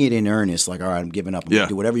 doing it in earnest, like, all right, I'm giving up, I'm going to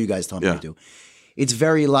do whatever you guys tell me to do, it's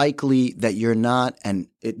very likely that you're not, and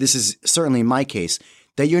this is certainly my case,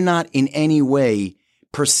 that you're not in any way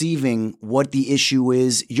perceiving what the issue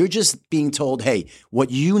is. You're just being told, hey,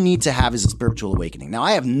 what you need to have is a spiritual awakening. Now,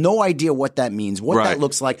 I have no idea what that means, what that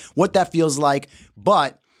looks like, what that feels like,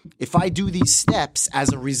 but if I do these steps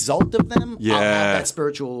as a result of them, I'll have that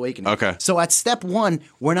spiritual awakening. Okay. So at step one,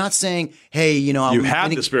 we're not saying, hey, you had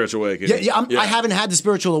the spiritual awakening. I haven't had the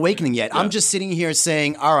spiritual awakening yet. Yeah. I'm just sitting here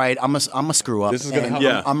saying, all right, I'm a screw up. This is gonna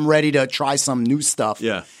help. I'm ready to try some new stuff.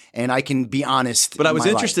 Yeah. And I can be honest. But I was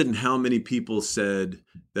interested in how many people said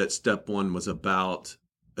that step one was about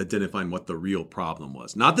identifying what the real problem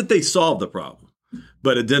was. Not that they solved the problem,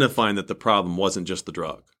 but identifying that the problem wasn't just the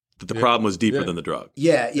drug. That the problem was deeper than the drug.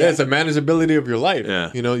 Yeah. It's a manageability of your life.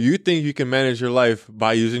 Yeah. You think you can manage your life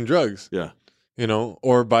by using drugs. Yeah.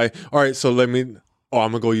 Or by, all right, so I'm going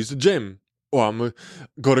to go use the gym. Or I'm going to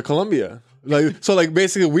go to Colombia.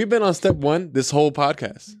 Basically, we've been on step one this whole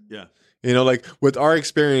podcast. Yeah. With our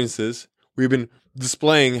experiences, we've been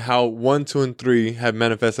displaying how 1, 2, and 3 have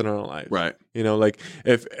manifested in our lives. Right.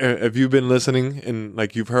 If you've been listening and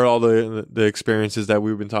you've heard all the experiences that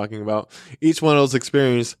we've been talking about, each one of those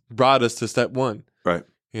experiences brought us to step one. Right.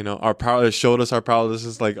 Our power showed us our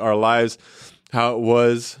powerlessness, our lives, how it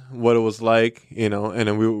was, what it was like, and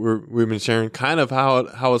then we've been sharing kind of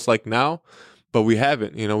how it's like now, but we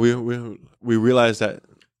haven't. We realized that.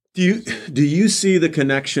 Do you see the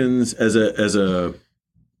connections as a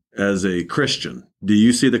Christian? Do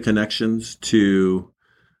you see the connections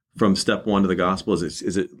from step one to the gospel?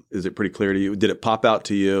 Is it pretty clear to you? Did it pop out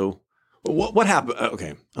to you? What happened?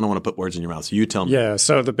 Okay, I don't want to put words in your mouth, so you tell me. Yeah,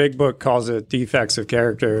 so the big book calls it defects of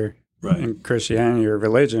character. Right. In Christianity or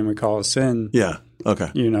religion, we call it sin. Yeah. Okay.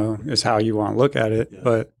 Is how you want to look at it. Yeah.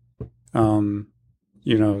 But,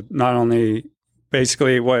 not only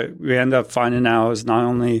basically what we end up finding out is not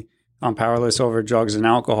only I'm powerless over drugs and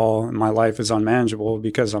alcohol, and my life is unmanageable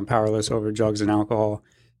because I'm powerless over drugs and alcohol,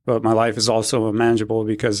 but my life is also unmanageable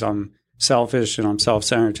because I'm selfish and I'm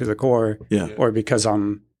self-centered to the core, or because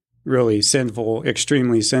I'm really sinful,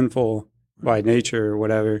 extremely sinful by nature or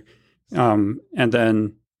whatever. And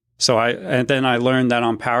then I learned that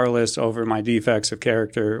I'm powerless over my defects of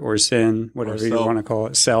character or sin, whatever you want to call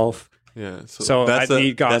it, self. Yeah. So I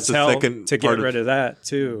need God's help to get rid of that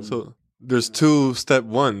too. So there's 2 step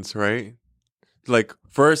ones, right?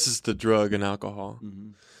 First is the drug and alcohol. Mm-hmm.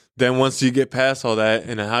 Then once you get past all that,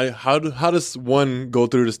 and how does one go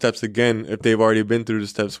through the steps again if they've already been through the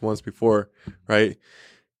steps once before, right?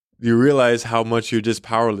 You realize how much you're just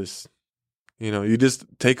powerless. You just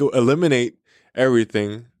eliminate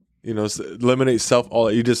everything. Eliminate self.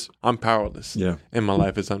 I'm powerless. Yeah, and my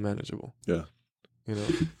life is unmanageable. Yeah, and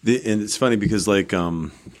it's funny because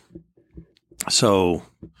so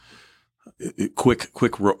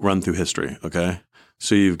quick run through history. Okay,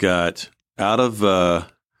 so you've got out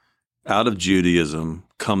of Judaism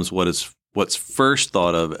comes what's first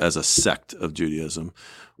thought of as a sect of Judaism,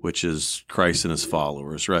 which is Christ and his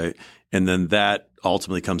followers, right? And then that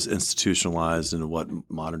ultimately comes institutionalized into what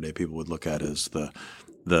modern day people would look at as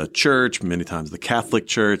the church, many times the Catholic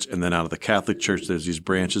Church, and then out of the Catholic Church, there's these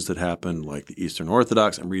branches that happen, like the Eastern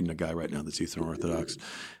Orthodox. I'm reading a guy right now that's Eastern Orthodox.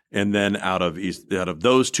 And then out of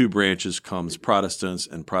those two branches comes Protestants,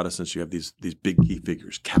 and Protestants, you have these big key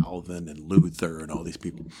figures, Calvin and Luther and all these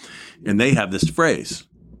people. And they have this phrase.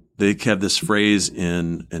 They have this phrase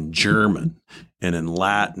in German and in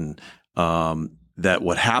Latin, that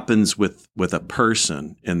what happens with a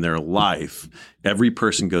person in their life, every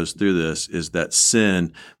person goes through this, is that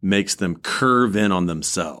sin makes them curve in on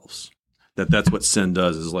themselves. That's what sin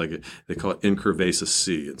does, is like, they call it incurvatus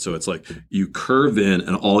si. And so it's like you curve in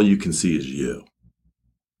and all you can see is you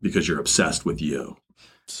because you're obsessed with you.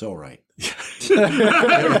 So right.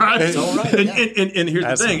 Right? So right. And here's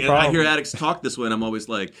the thing. And I hear addicts talk this way, and I'm always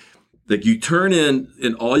like you turn in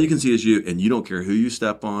and all you can see is you, and you don't care who you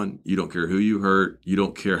step on. You don't care who you hurt. You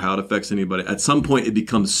don't care how it affects anybody. At some point, it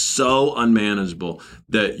becomes so unmanageable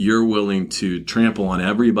that you're willing to trample on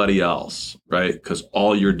everybody else, right? Because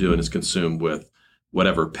all you're doing is consumed with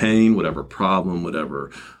whatever pain, whatever problem,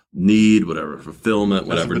 whatever need, whatever fulfillment,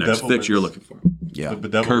 whatever next fix you're looking for. Yeah.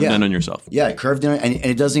 Curved in on yourself. Yeah, curved in. And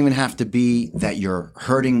it doesn't even have to be that you're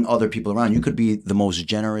hurting other people around. You could be the most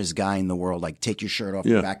generous guy in the world, like take your shirt off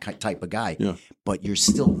your back type of guy. Yeah. But you're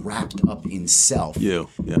still wrapped up in self. Yeah.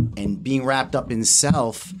 And being wrapped up in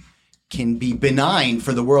self can be benign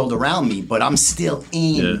for the world around me, but I'm still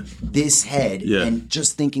in this head and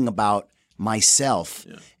just thinking about myself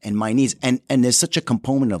and my needs. And there's such a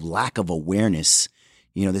component of lack of awareness.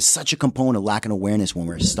 You know, there's such a component of lack of awareness when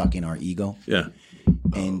we're stuck in our ego. Yeah.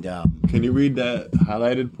 And can you read that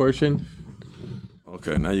highlighted portion?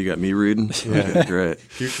 Okay, now you got me reading? Yeah. Okay, great.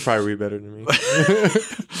 You could probably read better than me.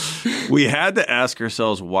 We had to ask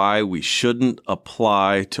ourselves why we shouldn't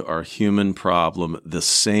apply to our human problem the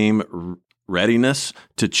same readiness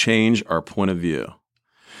to change our point of view.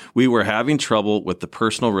 We were having trouble with the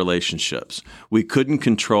personal relationships. We couldn't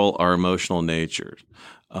control our emotional nature.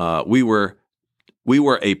 We were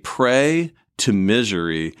a prey to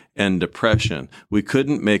misery and depression. We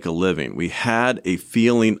couldn't make a living. We had a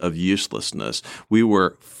feeling of uselessness. We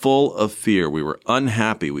were full of fear. We were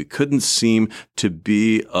unhappy. We couldn't seem to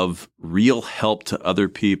be of real help to other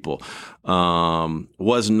people.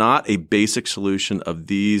 Was not a basic solution of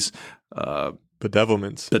these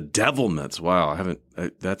bedevilments. Bedevilments. Wow,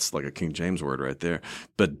 that's like a King James word right there.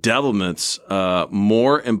 Bedevilments,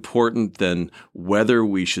 more important than whether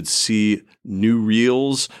we should see new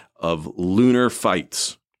reels of lunar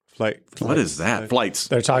flights. What is that? Flights.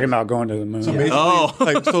 They're talking about going to the moon. So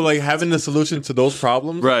having the solution to those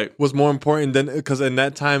problems was more important than, because in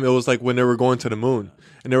that time it was like when they were going to the moon,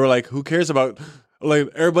 and they were like, who cares about, like,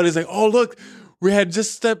 everybody's like, oh look, we had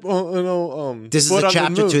just stepped on. This is a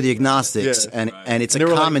chapter to the agnostics, and it's a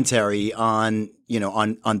commentary on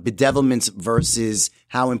bedevilments versus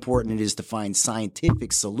how important it is to find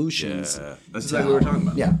scientific solutions. Yeah, that's exactly what we're talking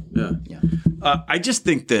about. Yeah. I just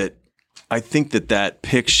think that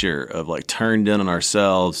picture of like turned in on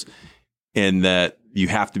ourselves, and that you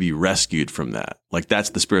have to be rescued from that. Like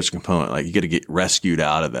that's the spiritual component. Like you got to get rescued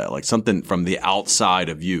out of that. Like something from the outside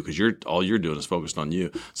of you, because all you're doing is focused on you.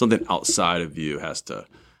 Something outside of you has to.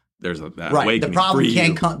 There's that awakening.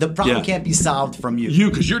 The problem can't be solved from you.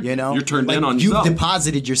 Because you're turned in on yourself. You've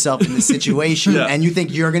deposited yourself in the situation, and you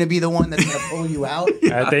think you're going to be the one that's going to pull you out.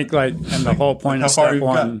 I think and the whole point of step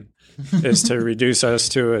one is to reduce us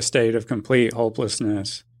to a state of complete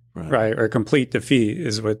hopelessness. Right, or complete defeat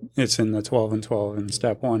is what it's in the 12 and 12 in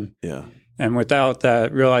step one. Yeah. And without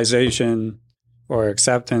that realization or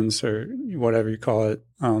acceptance or whatever you call it,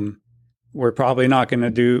 we're probably not going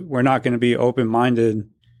to be open-minded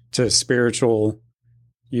to spiritual,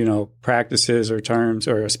 practices or terms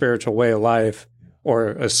or a spiritual way of life or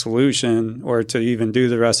a solution or to even do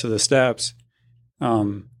the rest of the steps.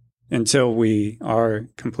 Until we are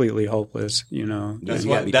completely hopeless, That's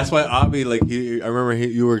why Avi, I remember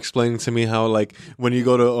you were explaining to me how, like, when you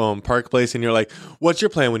go to Park Place and you're like, what's your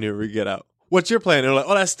plan when you get out? What's your plan? And they're like,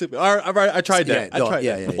 oh, that's stupid. I tried that.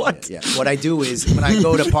 What? Yeah. What I do is when I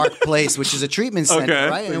go to Park Place, which is a treatment center,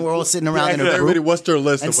 right? And we're all sitting around in a group. Everybody, what's their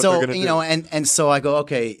list of what they're going to do? And so I go,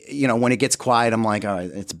 okay, when it gets quiet, I'm like, all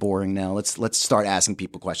right, it's boring now. Let's start asking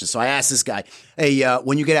people questions. So I asked this guy, hey,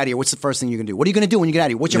 when you get out of here, what's the first thing you're going to do? What are you going to do when you get out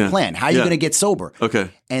of here? What's your plan? How are you going to get sober? Okay.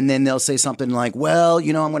 And then they'll say something like, well,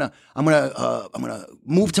 I'm gonna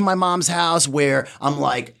move to my mom's house where I'm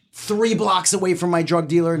like 3 blocks away from my drug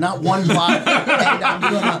dealer, not 1 block. And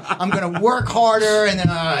I'm gonna work harder, and then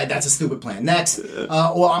that's a stupid plan. Next,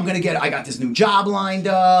 well, I got this new job lined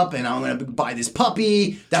up, and I'm gonna buy this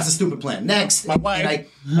puppy. That's a stupid plan. Next, and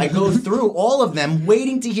I go through all of them,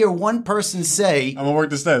 waiting to hear one person say, "I'm gonna work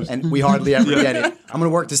the steps," and we hardly ever get it. I'm gonna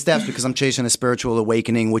work the steps because I'm chasing a spiritual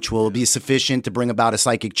awakening, which will be sufficient to bring about a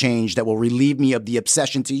psychic change that will relieve me of the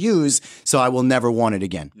obsession to use, so I will never want it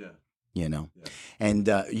again. Yeah. You know, and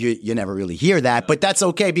you never really hear that, but that's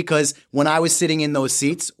okay because when I was sitting in those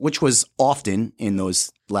seats, which was often in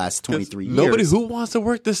those last 23 years. Nobody who wants to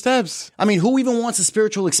work the steps. I mean, who even wants a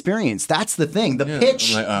spiritual experience? That's the thing. The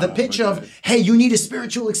pitch of, hey, you need a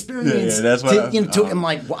spiritual experience. Yeah, that's what I'm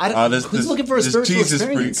like, well, who's looking for a spiritual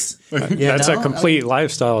experience? That's a complete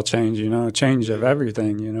lifestyle change, a change of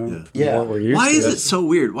everything, what we're used Why to. is it so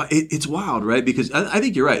weird? It's wild, right? Because I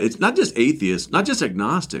think you're right. It's not just atheists, not just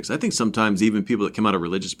agnostics. I think sometimes even people that come out of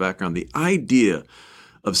religious background, the idea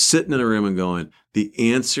of sitting in a room and going,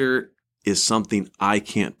 the answer is something I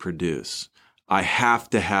can't produce. I have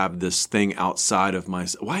to have this thing outside of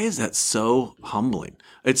myself. Why is that so humbling?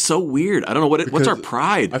 It's so weird. I don't know what's our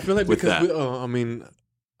pride. I feel like with that.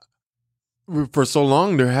 For so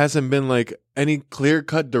long there hasn't been like any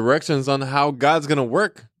clear-cut directions on how God's gonna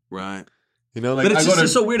work. Right. Like but it's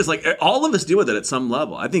just so weird. It's like all of us deal with it at some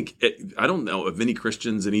level. I think I don't know of any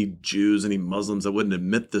Christians, any Jews, any Muslims that wouldn't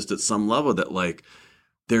admit this at some level that like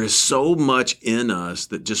there is so much in us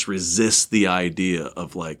that just resists the idea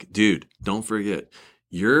of like, dude, don't forget,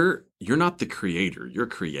 you're not the creator. You're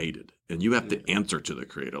created. And you have to answer to the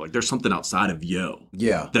creator. Like there's something outside of yo.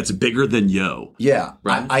 Yeah. That's bigger than yo. Yeah.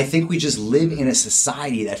 Right? I think we just live in a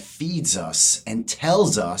society that feeds us and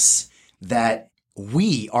tells us that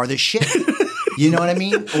we are the shit. You know what I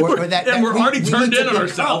mean? Or that we're already turned in on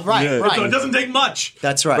ourselves. Right, right. So it doesn't take much.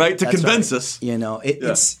 That's right. Right? To convince us.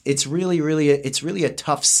 It's really a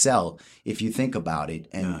tough sell if you think about it.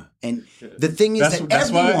 And the thing is that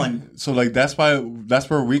everyone. That's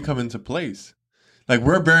where we come into place. Like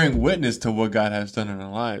we're bearing witness to what God has done in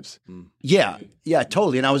our lives. Yeah,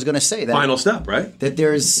 totally. And I was going to say that final step, right? That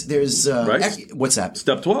there's right? What's that?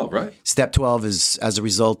 Step 12, right? Step 12 is as a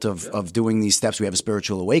result of doing these steps, we have a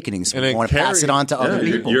spiritual awakening. So we want to pass it on to other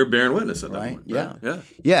people. You're bearing witness at that right? point, right?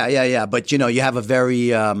 Yeah. But you have a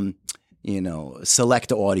very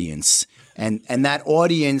select audience, and that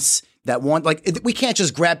audience that we can't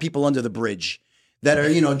just grab people under the bridge that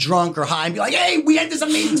are, drunk or high and be like, hey, we had this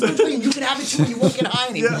amazing spiritual dream. You can have it too. You won't get high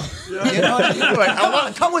anymore. Yeah. You know what I mean?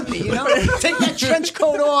 Like, come with me, Take that trench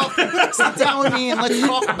coat off, sit down with me, and let's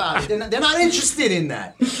talk about it. They're not interested in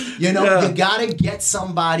that. You got to get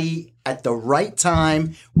somebody at the right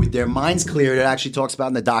time with their minds cleared. It actually talks about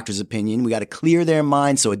in the doctor's opinion. We got to clear their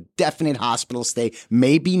minds, so a definite hospital stay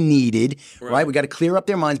may be needed, right? We got to clear up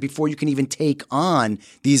their minds before you can even take on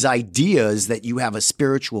these ideas that you have a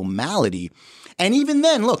spiritual malady. And even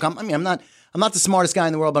then, look, I'm not the smartest guy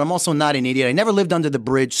in the world, but I'm also not an idiot. I never lived under the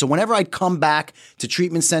bridge. So whenever I'd come back to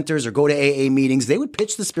treatment centers or go to AA meetings, they would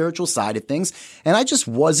pitch the spiritual side of things. And I just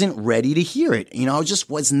wasn't ready to hear it. I just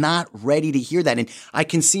was not ready to hear that. And I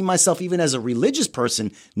can see myself, even as a religious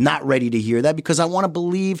person, not ready to hear that because I want to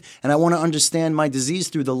believe and I want to understand my disease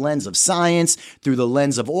through the lens of science, through the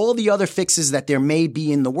lens of all the other fixes that there may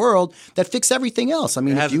be in the world that fix everything else. I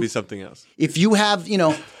mean, it has to be something else. If you have,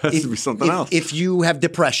 has to be something else. If you have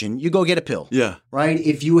depression, you go get a pill. Yeah. Right?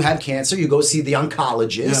 If you have cancer, you go see the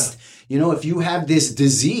oncologist. Yeah. If you have this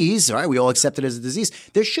disease, right? We all accept it as a disease.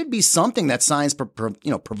 There should be something that science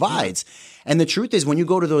provides. Yeah. And the truth is, when you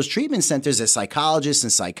go to those treatment centers, there's psychologists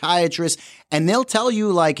and psychiatrists, and they'll tell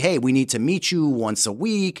you like, "Hey, we need to meet you once a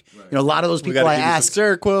week." Right. A lot of those people I ask,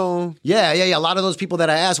 Seroquel. Yeah. A lot of those people that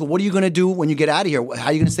I ask, well, what are you going to do when you get out of here? How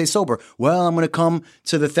are you going to stay sober? Well, I'm going to come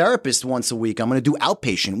to the therapist once a week. I'm going to do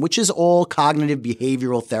outpatient, which is all cognitive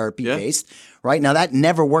behavioral therapy based. Right now, that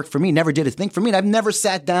never worked for me, never did a thing for me. And I've never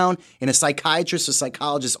sat down in a psychiatrist or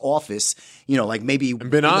psychologist's office, like maybe in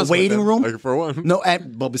the waiting room. Like for one. No,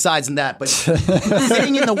 well, besides that, but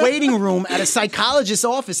sitting in the waiting room at a psychologist's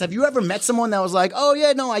office, have you ever met someone that was like, oh,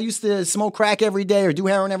 yeah, no, I used to smoke crack every day or do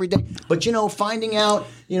heroin every day. But, finding out,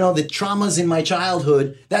 the traumas in my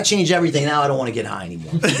childhood, that changed everything. Now I don't want to get high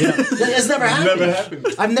anymore. That's never happened.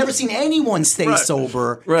 I've never seen anyone stay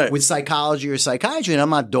sober with psychology or psychiatry. And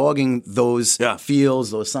I'm not dogging those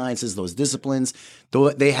fields, those sciences, those disciplines.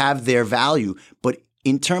 They have their value. But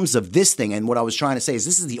in terms of this thing, and what I was trying to say is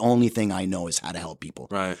this is the only thing I know is how to help people.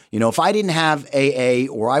 Right. You know, if I didn't have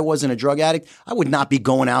AA or I wasn't a drug addict, I would not be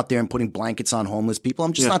going out there and putting blankets on homeless people.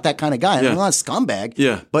 I'm just not that kind of guy. I'm not a scumbag.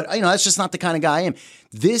 Yeah. But, you know, that's just not the kind of guy I am.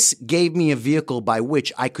 This gave me a vehicle by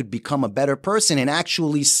which I could become a better person and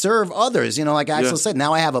actually serve others. You know, like Axel said,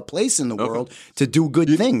 now I have a place in the world to do good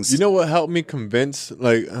things. You know what helped me convince,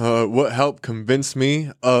 what helped convince me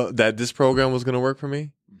that this program was going to work for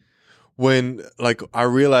me? When, like, I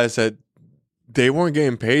realized that they weren't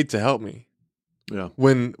getting paid to help me. Yeah.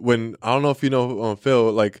 When I don't know if you know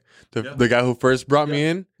Phil, like the guy who first brought me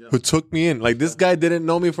in, who took me in. Like, this guy didn't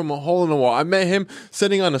know me from a hole in the wall. I met him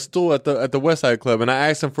sitting on a stool at the West Side Club, and I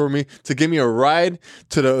asked him for me to give me a ride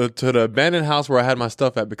to the abandoned house where I had my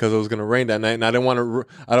stuff at because it was gonna rain that night, and I didn't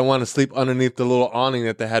want to sleep underneath the little awning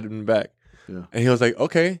that they had in the back. Yeah. And he was like,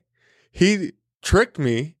 okay. He tricked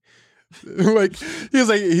me. Like, he was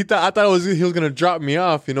like, I thought he was gonna drop me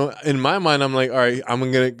off. You know, in my mind, I'm like, all right, I'm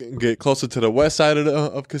gonna get closer to the west side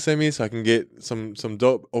of Kissimmee so I can get some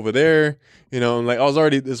dope over there. You know, and like,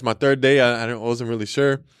 this is my third day. I wasn't really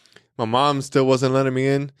sure. My mom still wasn't letting me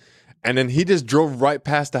in, and then he just drove right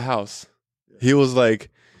past the house. He was like,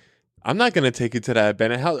 I'm not gonna take you to that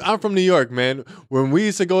abandoned house. I'm from New York, man. When we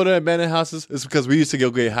used to go to abandoned houses, it's because we used to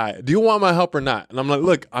go get high. Do you want my help or not? And I'm like,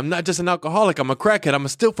 look, I'm not just an alcoholic. I'm a crackhead. I'm gonna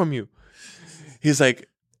steal from you. He's like,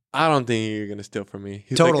 I don't think you're gonna steal from me.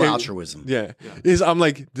 He's Total like, altruism. Yeah. I'm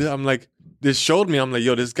like, this showed me. I'm like,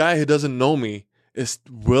 yo, this guy who doesn't know me is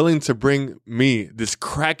willing to bring me, this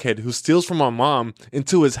crackhead who steals from my mom,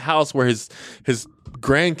 into his house where his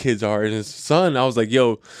grandkids are and his son. I was like,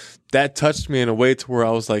 yo, that touched me in a way to where I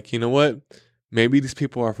was like, you know what? Maybe these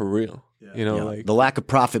people are for real. Yeah. You know, like the lack of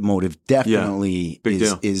profit motive definitely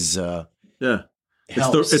is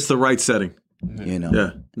helps. It's the right setting. You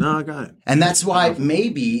know, no, I got it. And that's why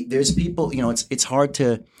maybe there's people, you know, it's hard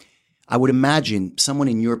to, I would imagine someone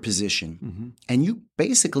in your position and you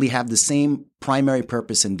basically have the same primary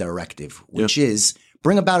purpose and directive, which is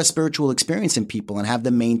bring about a spiritual experience in people and have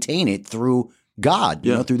them maintain it through God,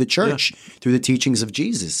 you know, through the church, through the teachings of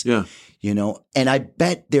Jesus, you know, and I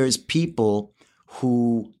bet there's people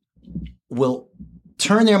who will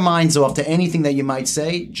turn their minds off to anything that you might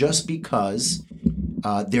say just because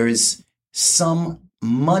there is some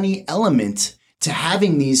money element to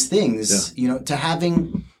having these things, you know, to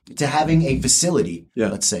having a facility,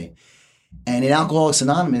 let's say. And in Alcoholics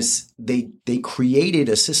Anonymous, they created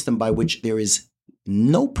a system by which there is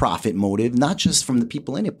no profit motive, not just from the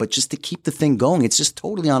people in it, but just to keep the thing going. It's just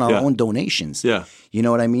totally on our own donations. Yeah. You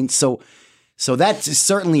know what I mean? So that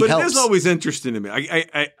certainly helps. But it is always interesting to me.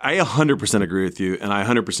 I 100% agree with you, and I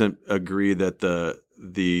 100% agree that the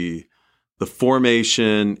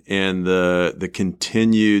formation and the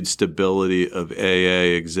continued stability of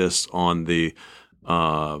AA exists on the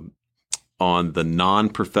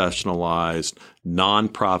non-professionalized,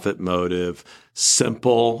 non-profit motive,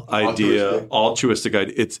 simple idea, altruistic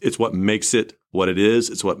idea. It's what makes it what it is.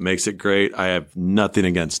 It's what makes it great. I have nothing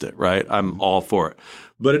against it, right? I'm all for it.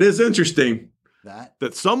 But it is interesting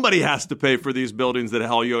that somebody has to pay for these buildings that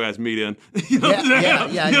hell you guys meet in. You know what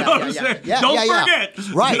I'm saying? Don't forget.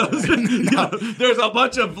 Right. There's a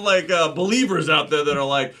bunch of like believers out there that are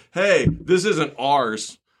like, hey, this isn't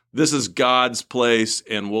ours. This is God's place,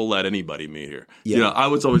 and we'll let anybody meet here. Yeah. You know, I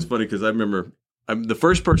was always funny because I remember the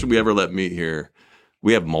first person we ever let meet here.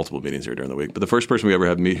 We have multiple meetings here during the week, but the first person we ever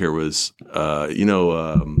had meet here was, Mike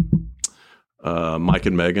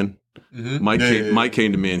and Megan. Mm-hmm. Mike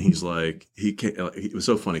came to me, and he's like, it was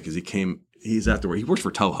so funny because he's after work. He works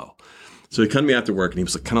for Toho. So he came to me after work, and he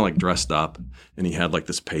was like, kind of like dressed up, and he had like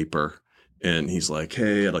this paper. And he's like,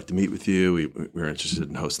 hey, I'd like to meet with you. We were interested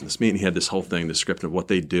in hosting this meeting. He had this whole thing, this script of what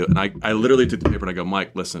they do. And I literally took the paper and I go,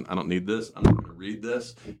 Mike, listen, I don't need this. I'm not going to read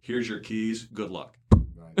this. Here's your keys. Good luck.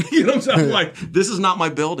 Right. You know what I'm saying? I'm like, this is not my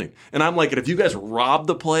building. And I'm like, and if you guys rob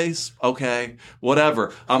the place, okay,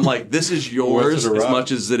 whatever. I'm like, this is yours as much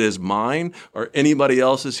as it is mine or anybody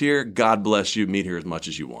else's here. God bless you. Meet here as much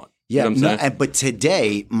as you want. Yeah, you know but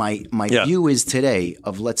today, my view is today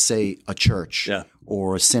of, let's say, a church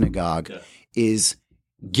or a synagogue is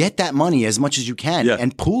get that money as much as you can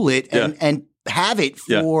and pool it and have it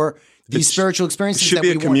for these spiritual experiences. It should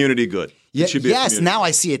be a community good. Yes, now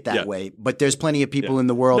I see it that way. But there's plenty of people in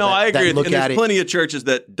the world I agree. that look and at there's plenty of churches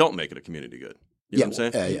that don't make it a community good. You know what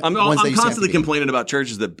I'm saying? I'm constantly complaining about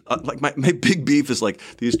churches that, like, my big beef is like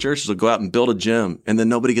these churches will go out and build a gym and then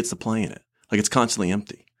nobody gets to play in it. Like, it's constantly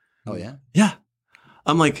empty. Oh, yeah? Yeah.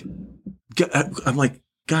 I'm like,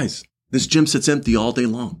 guys, this gym sits empty all day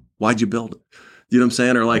long. Why'd you build it? You know what I'm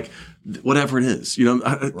saying? Or like whatever it is. You know,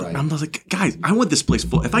 I'm like, guys, I want this place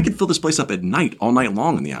full. If I could fill this place up at night, all night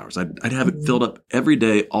long in the hours, I'd have it filled up every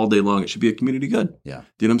day, all day long. It should be a community good. Yeah.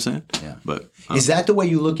 Do you know what I'm saying? Yeah. But is that the way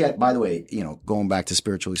you look at, by the way, you know, going back to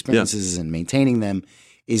spiritual experiences and maintaining them,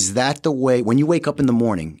 is that the way, when you wake up in the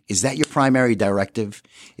morning, is that your primary directive?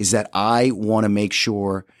 Is that I want to make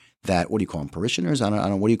sure that, what do you call them, parishioners? I don't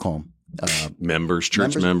know, what do you call them? Members,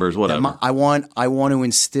 church members, whatever. I want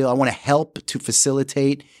to help to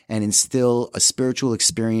facilitate and instill a spiritual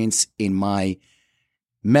experience in my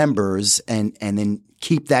members and then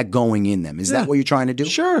keep that going in them. Is that what you're trying to do?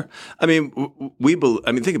 Sure. I mean,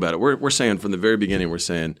 think about it. We're saying from the very beginning, we're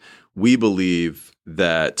saying we believe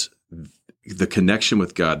that the connection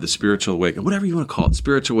with God, the spiritual awakening, whatever you want to call it,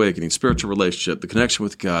 spiritual awakening, spiritual relationship, the connection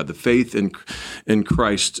with God, the faith in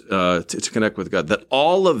Christ to connect with God, that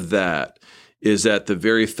all of that is at the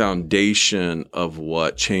very foundation of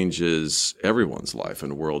what changes everyone's life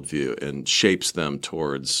and worldview and shapes them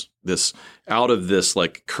towards this, out of this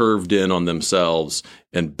like curved in on themselves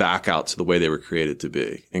and back out to the way they were created to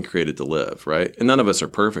be and created to live, right? And none of us are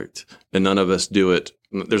perfect and none of us do it.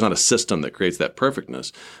 There's not a system that creates that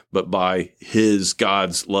perfectness, but by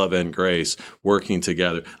God's love and grace working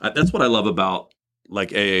together. That's what I love about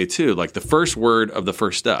like AA too. Like the first word of the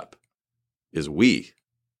first step is we,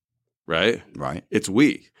 right? Right. It's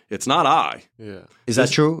we. It's not I. Yeah. Is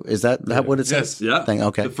that true? Is that what it says? Yeah.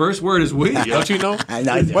 Okay. The first word is we. Don't you know? Why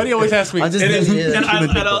do you always ask me? I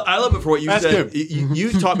love it for what you said.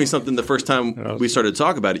 You taught me something the first time we started to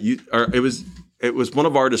talk about it. It was one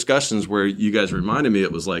of our discussions where you guys reminded me.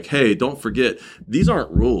 It was like, hey, don't forget, these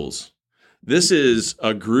aren't rules. This is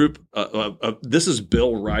a group. This is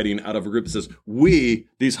Bill writing out of a group that says, we,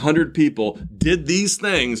 these 100 people, did these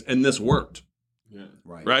things and this worked. Yeah.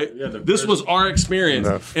 Right? Yeah, this was our experience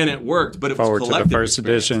and it worked, but it was collective. To the first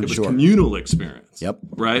edition. It was communal experience. Yep.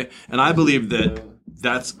 Right? And I believe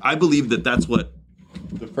that's what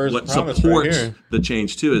the first what supports the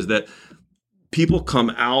change too, is that people come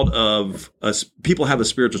out of people have a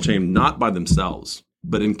spiritual change not by themselves,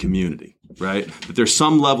 but in community, right? That there's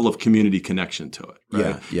some level of community connection to it,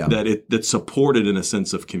 right? Yeah. That's supported in a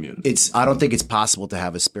sense of community. I don't think it's possible to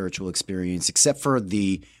have a spiritual experience except for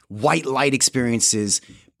the white light experiences.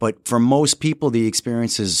 But for most people, the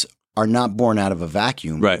experiences are not born out of a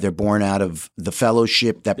vacuum. Right. They're born out of the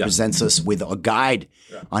fellowship that presents us with a guide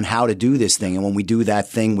on how to do this thing. And when we do that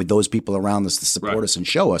thing with those people around us to support us and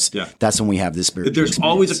show us, that's when we have this spiritual There's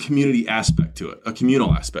experience. always a community aspect to it, a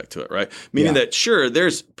communal aspect to it, right? Meaning that, sure,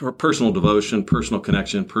 there's personal devotion, personal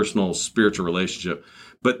connection, personal spiritual relationship,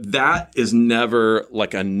 but that is never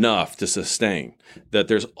like enough to sustain. That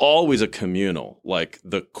there's always a communal, like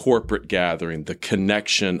the corporate gathering, the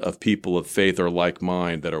connection of people of faith or like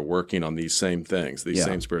mind that are working on these same things, these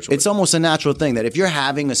same spiritual. It's almost a natural thing that if you're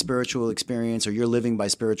having a spiritual experience or you're living by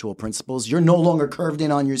spiritual principles, you're no longer curved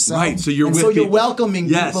in on yourself. Right. So you're welcoming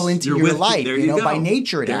people into your life. There you know, by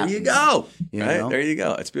nature it happens. There you go. Right? There you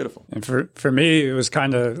go. It's beautiful. And for me, it was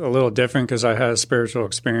kind of a little different because I had a spiritual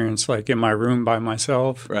experience like in my room by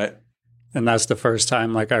myself. Right. And that's the first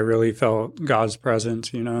time like I really felt God's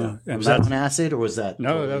presence, you know. And was that on acid or was that?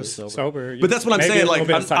 No, that was sober. But that's what I'm saying. Like,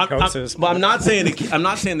 I'm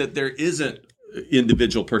not saying that there isn't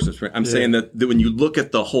individual person experience. I'm saying that when you look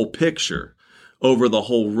at the whole picture over the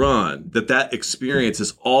whole run, that experience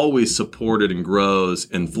is always supported and grows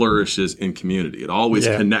and flourishes in community. It always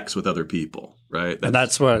connects with other people, right? And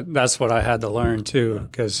that's what I had to learn too,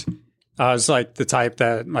 because I was like the type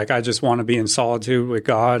that like I just want to be in solitude with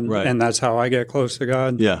God, and that's how I get close to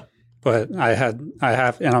God. Yeah. But I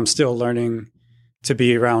have, and I'm still learning to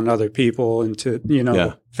be around other people and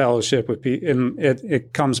to fellowship with people, and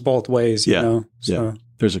it comes both ways, you know. So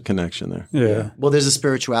there's a connection there. Yeah. Well, there's a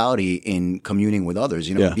spirituality in communing with others,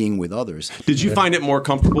 being with others. Did you find it more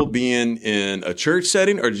comfortable being in a church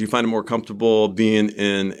setting, or did you find it more comfortable being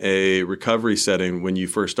in a recovery setting when you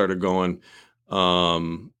first started going?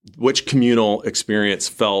 Which communal experience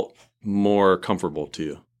felt more comfortable to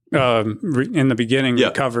you? In the beginning,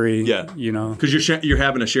 recovery, because you're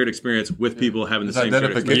having a shared experience with people having the same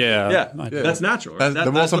shared experience. Yeah, that's natural. Right?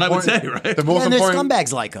 That's what I would say, right? The most and there's important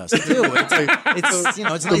scumbags like us too. It's the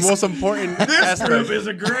nice. most important. This group is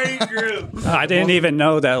a great group. I didn't even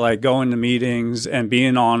know that like going to meetings and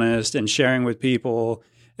being honest and sharing with people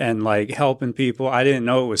and like helping people, I didn't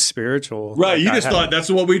know it was spiritual. Right, you just thought that's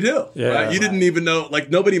what we do. Yeah, right? You didn't even know, like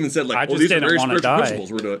nobody even said like, these are very spiritual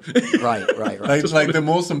principles we're doing. Right. Like the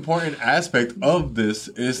most important aspect of this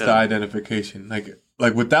is the identification.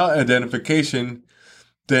 Like without identification,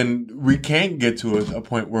 then we can't get to a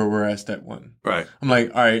point where we're at step one. Right. I'm like,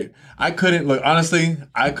 all right, I couldn't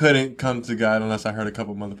come to God unless I heard a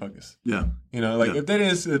couple motherfuckers. Yeah. You know, like if they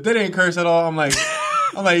didn't curse at all, I'm like,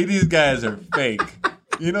 these guys are fake.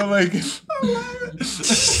 You know, like, I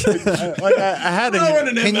had to.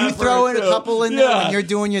 Can you throw in a couple in there when you're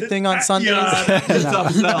doing your thing on Sundays? That'd be a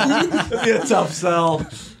tough sell. That'd be a tough sell.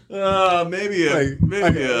 Maybe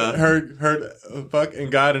heard fuck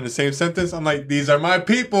and God in the same sentence. I'm like, these are my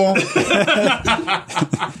people. Right.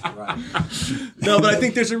 No, but I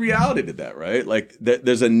think there's a reality to that, right? Like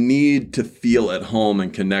there's a need to feel at home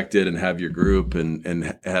and connected and have your group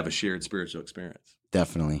and have a shared spiritual experience.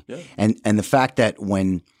 Definitely. Yeah. And the fact that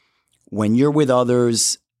when you're with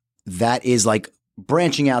others, that is like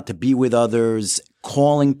branching out to be with others,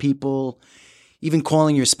 calling people, even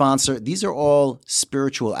calling your sponsor. These are all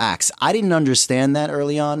spiritual acts. I didn't understand that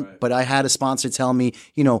early on, right. But I had a sponsor tell me,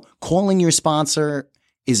 calling your sponsor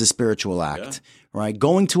is a spiritual act, right?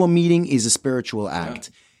 Going to a meeting is a spiritual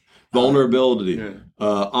act. Vulnerability,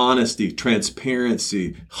 honesty,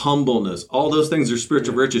 transparency, humbleness, all those things are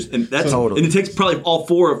spiritual virtues. And that's totally. And it takes probably all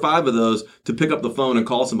 4 or 5 of those to pick up the phone and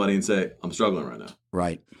call somebody and say, I'm struggling right now.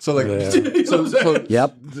 Right. So like,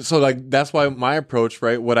 yep. So like, that's why my approach,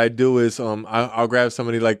 right? What I do is, I'll grab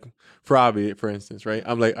somebody like Farabi, for instance, right?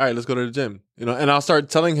 I'm like, all right, let's go to the gym, and I'll start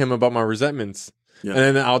telling him about my resentments. Yeah.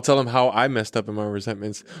 And then I'll tell him how I messed up in my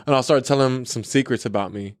resentments. And I'll start telling him some secrets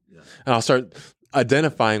about me. Yeah. And I'll start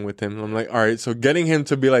identifying with him. I'm like, all right, so getting him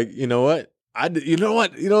to be like,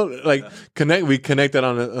 we connected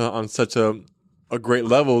on such a great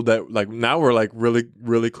level that like now we're like really,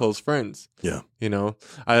 really close friends. Yeah.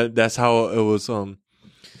 That's how it was.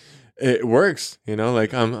 It works,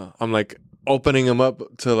 like I'm like opening him up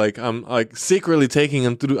to like, I'm like secretly taking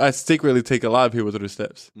him through. I secretly take a lot of people through the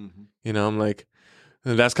steps. Mm-hmm. I'm like,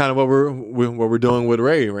 and that's kind of what we're doing with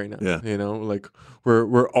Ray right now. Yeah. Like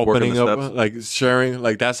we're opening up, like sharing,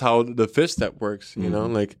 like that's how the 5th step works.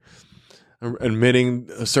 Mm-hmm. Like admitting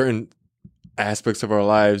certain aspects of our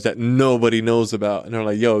lives that nobody knows about, and they're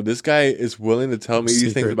like, "Yo, this guy is willing to tell me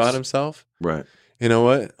these things about himself." Right. You know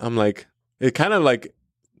what? I'm like, it kind of like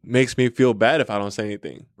makes me feel bad if I don't say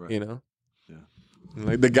anything. Right. Yeah.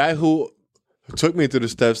 Like the guy who took me through the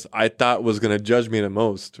steps, I thought was gonna judge me the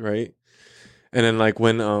most, right? And then like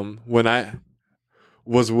when I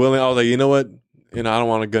was willing, I was like, you know what? I don't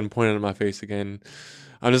want a gun pointed in my face again.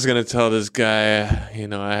 I'm just gonna tell this guy,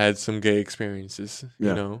 I had some gay experiences,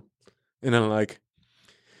 And then like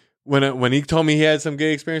when he told me he had some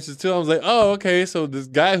gay experiences too, I was like, oh, okay. So this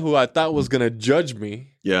guy who I thought was gonna judge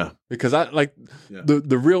me, because I like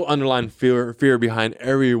the real underlying fear behind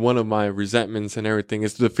every one of my resentments and everything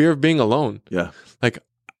is the fear of being alone. Yeah, like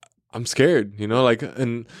I'm scared, like,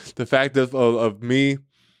 and the fact of me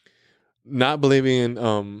not believing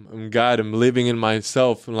in God and believing in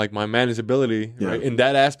myself and like my manageability, right? In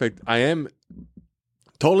that aspect, I am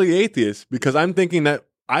totally atheist because I'm thinking that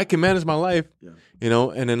I can manage my life,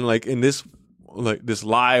 and then like in this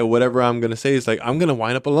lie or whatever I'm gonna say is like I'm gonna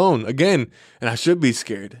wind up alone again, and I should be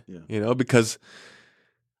scared, because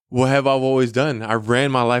what have I always done? I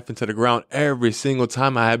ran my life into the ground every single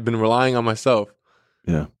time I had been relying on myself.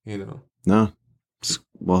 Yeah, No,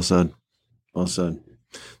 well said. Well said.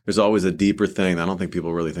 There's always a deeper thing that I don't think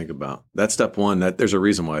people really think about. That's step one. That there's a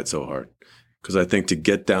reason why it's so hard, because I think to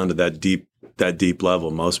get down to that deep level,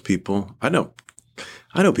 most people I know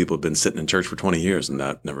people have been sitting in church for 20 years and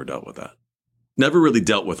never dealt with that. Never really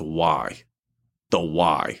dealt with the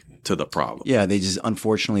why to the problem. Yeah, they just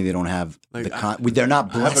unfortunately they don't have they're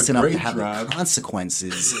not blessed enough to have the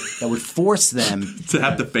consequences that would force them to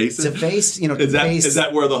have to face it. To face, Is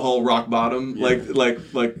that where the whole rock bottom, like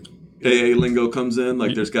AA lingo comes in?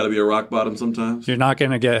 Like there's got to be a rock bottom sometimes. You're not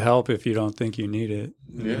going to get help if you don't think you need it.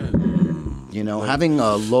 Yeah. Having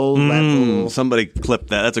a low level. Somebody clip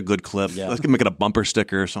that. That's a good clip. Yeah. Let's make it a bumper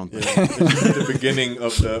sticker or something. Yeah. The beginning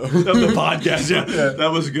of the podcast. Yeah.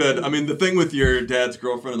 That was good. I mean, the thing with your dad's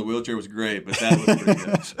girlfriend in the wheelchair was great, but that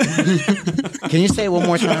was pretty good. Can you say it one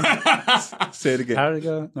more time? Say it again. How did it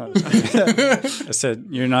go? No, I said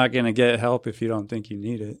you're not going to get help if you don't think you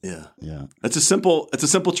need it. Yeah. Yeah. It's a simple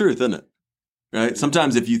truth, isn't it? Right?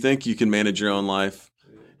 Sometimes if you think you can manage your own life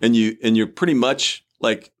and you're pretty much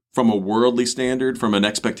like from a worldly standard, from an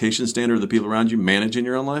expectation standard of the people around you managing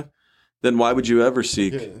your own life, then why would you ever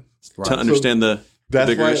seek to understand the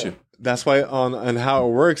bigger issue? That's why on how it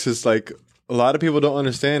works is like a lot of people don't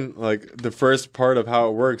understand like the first part of how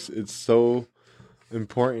it works. It's so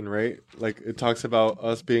important, right? Like it talks about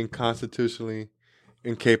us being constitutionally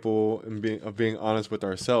incapable and being honest with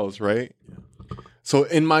ourselves, right? So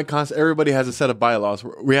in my everybody has a set of bylaws.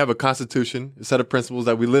 We have a constitution, a set of principles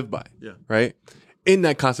that we live by. Yeah. Right. In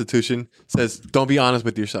that constitution says, don't be honest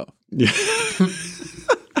with yourself. Yeah.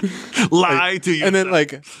 Lie to you. And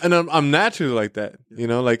then I'm naturally like that, you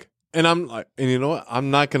know, like, and I'm like, and you know what?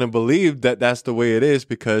 I'm not going to believe that that's the way it is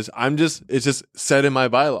because it's just set in my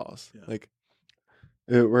bylaws. Yeah. Like,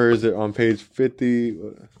 where is it on page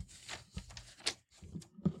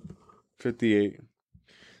 58?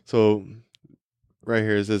 So right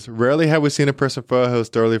here it says, rarely have we seen a person fail who has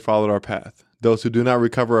thoroughly followed our path. Those who do not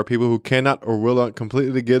recover are people who cannot or will not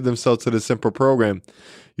completely give themselves to the simple program.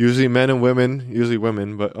 Usually men and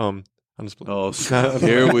women, but I'm just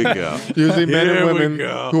here we go. Usually men and women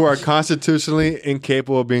who are constitutionally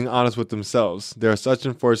incapable of being honest with themselves. They are such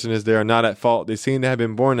unfortunates. They are not at fault. They seem to have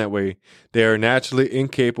been born that way. They are naturally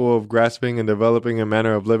incapable of grasping and developing a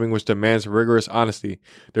manner of living which demands rigorous honesty.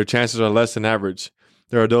 Their chances are less than average.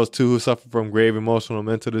 There are those, too, who suffer from grave emotional and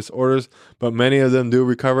mental disorders, but many of them do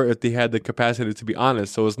recover if they had the capacity to be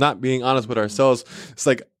honest. So it's not being honest with ourselves. It's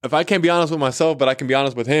like, if I can't be honest with myself, but I can be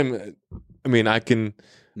honest with him, I mean, I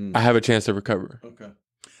have a chance to recover. Okay.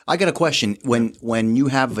 I got a question. When you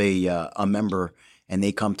have a member and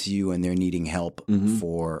they come to you and they're needing help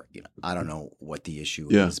for, I don't know what the issue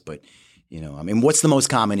is, but, I mean, what's the most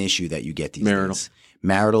common issue that you get these days?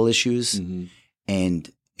 Marital issues. Mm-hmm.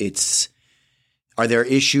 And are there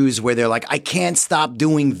issues where they're like, I can't stop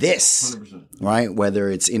doing this, 100%. Right?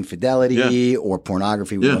 Whether it's infidelity or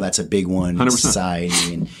pornography, we know that's a big one in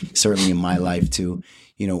society and certainly in my life too.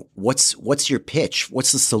 What's your pitch?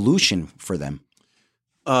 What's the solution for them?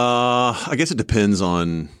 I guess it depends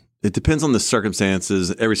on the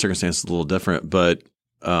circumstances. Every circumstance is a little different, but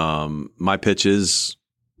my pitch is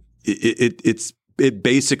it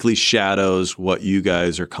basically shadows what you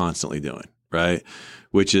guys are constantly doing, right?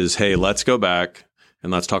 Which is, hey, let's go back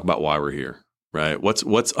and let's talk about why we're here, right?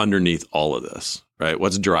 What's underneath all of this, right?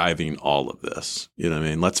 What's driving all of this? You know what I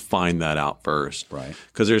mean? Let's find that out first, right?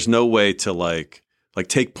 Because there's no way to like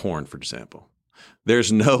take porn, for example.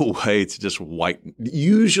 There's no way to just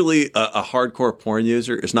usually a hardcore porn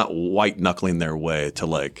user is not white knuckling their way to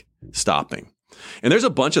like stopping. And there's a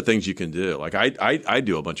bunch of things you can do. Like I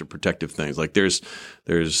do a bunch of protective things. Like there's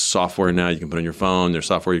software now you can put on your phone. There's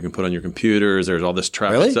software you can put on your computers. There's all this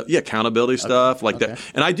traffic stuff. Yeah, accountability stuff like that.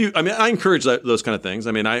 And I encourage those kind of things.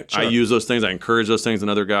 I mean, I use those things. I encourage those things in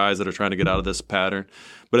other guys that are trying to get out of this pattern.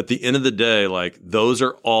 But at the end of the day, like those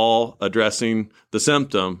are all addressing the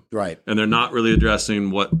symptom. Right. And they're not really addressing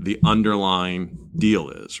what the underlying deal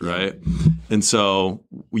is. Right. Yeah. And so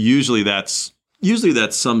usually that's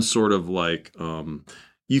some sort of like,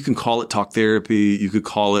 you can call it talk therapy. You could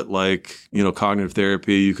call it like, cognitive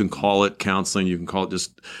therapy. You can call it counseling. You can call it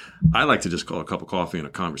I like to just call it a cup of coffee and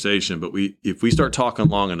a conversation. But if we start talking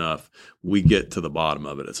long enough, we get to the bottom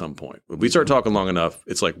of it at some point. If we start talking long enough,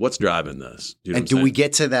 it's like, what's driving this? You know and do we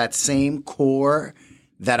get to that same core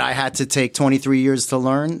that I had to take 23 years to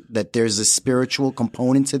learn, that there's a spiritual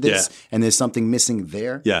component to this and there's something missing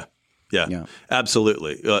there? Yeah,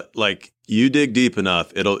 absolutely. Like you dig deep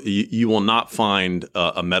enough, you will not find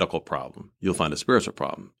a medical problem. You'll find a spiritual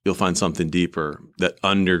problem. You'll find something deeper that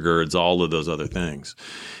undergirds all of those other things.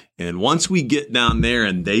 And once we get down there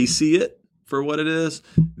and they see it for what it is,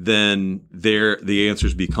 then the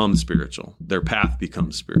answers become spiritual. Their path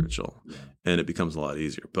becomes spiritual, and it becomes a lot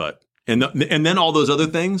easier. But and then all those other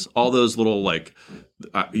things, all those little like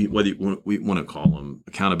whether we want to call them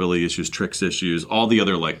accountability issues, tricks issues, all the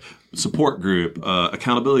other like support group,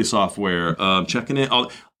 accountability software, checking in,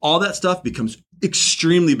 all that stuff becomes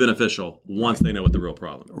extremely beneficial once they know what the real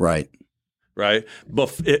problem is. Right.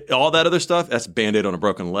 But all that other stuff, that's Band-Aid on a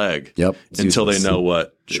broken leg. Yep. Until they know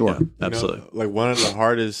what. Sure. Yeah, absolutely. Like one of the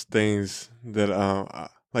hardest things that,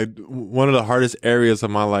 one of the hardest areas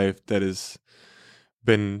of my life that has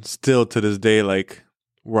been still to this day, like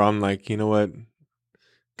where I'm like, you know what,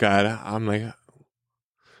 God, I'm like,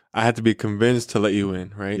 I had to be convinced to let you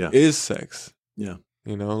in, right? Yeah. Is sex. Yeah.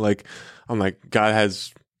 Like, I'm like, God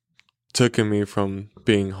has taken me from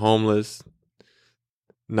being homeless,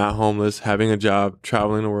 not homeless, having a job,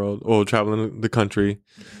 traveling the world, or traveling the country,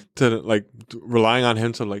 to like relying on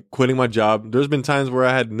him to like quitting my job. There's been times where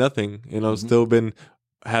I had nothing, still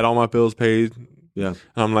had all my bills paid. Yeah. And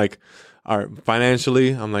I'm like, all right,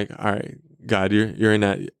 financially, I'm like, all right, God, you're in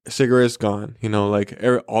that. Cigarettes gone, like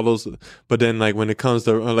all those. But then like when it comes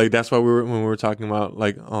to like, that's why when we were talking about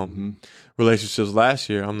like relationships last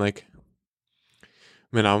year, I'm like,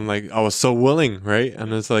 man, I was so willing, right?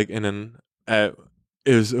 And it's like, and then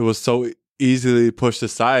it was so easily pushed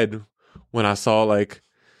aside when I saw like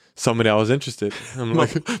somebody I was interested. I'm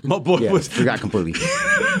like, my boy forgot completely.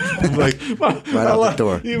 like right out the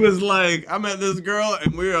door. He was like, I met this girl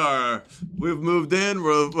and we've moved in.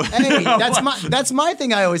 Hey, that's my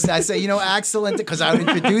thing. I always say. I say, you know, Axel and because I would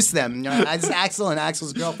introduce them. You know, it's Axel and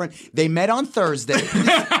Axel's girlfriend. They met on Thursday.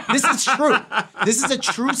 This is true. This is a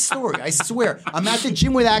true story. I swear. I'm at the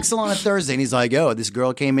gym with Axel on a Thursday, and he's like, "Yo, this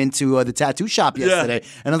girl came into the tattoo shop yesterday,"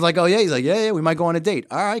 and I was like, "Oh yeah." He's like, "Yeah, we might go on a date."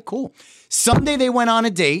 All right, cool. Sunday they went on a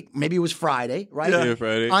date. Maybe it was Friday, right? Yeah,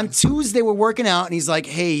 Friday. On Tuesday we're working out, and he's like,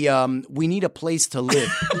 "Hey, we need a place to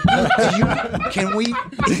live.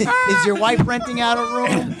 Is your wife renting out a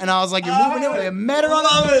room?" And I was like, "You're moving in with her." I met her on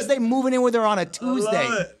a Thursday, moving in with her on a Tuesday.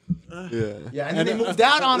 Yeah, and then they moved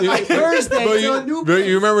out on Thursday. But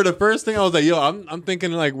you remember the first thing I was like, "Yo, I'm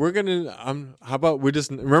thinking like how about we just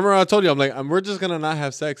remember I told you we're just gonna not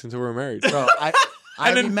have sex until we're married." Bro,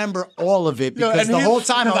 I remember all of it because the whole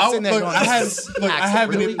time I was sitting there going, I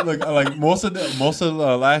haven't even like most of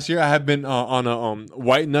last year I have been on a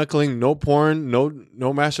white knuckling, no porn,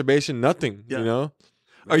 no masturbation, nothing. You know.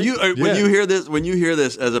 When you hear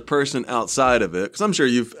this as a person outside of it, because I'm sure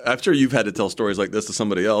you've had to tell stories like this to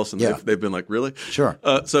somebody else, and they've been like, really? Sure.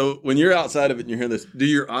 So when you're outside of it and you hear this, do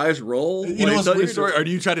your eyes roll? You know what's weird? Story, or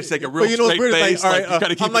do you try to take a real straight face? Like, you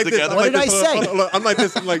gotta keep it together. What did I say? I'm like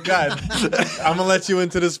this. I'm like, God, I'm gonna let you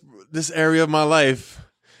into this area of my life.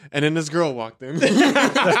 And then this girl walked in. Listen,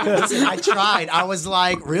 I tried. I was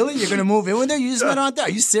like, really? You're going to move in with her? You just went on there? Are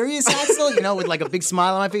you serious, Axel? You know, with like a big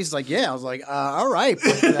smile on my face. He's like, yeah. I was like, all right.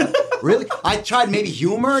 But, really? I tried maybe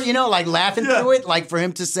humor, you know, like laughing through it. Like for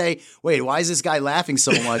him to say, wait, why is this guy laughing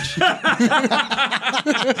so much? But it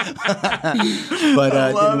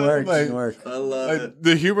didn't work. I love it.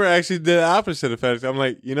 The humor actually did the opposite effect. I'm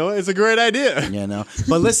like, you know, it's a great idea. You know,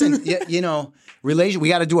 but listen, you know, we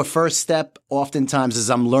got to do a first step oftentimes as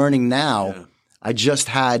I'm learning now. Yeah. I just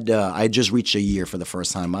reached a year for the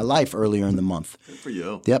first time in my life earlier in the month. Good for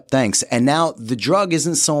you. Yep, thanks. And now the drug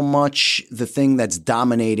isn't so much the thing that's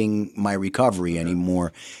dominating my recovery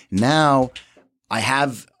anymore. Now I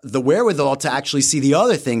have the wherewithal to actually see the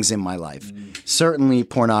other things in my life. Certainly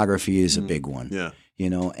pornography is a big one. Yeah. You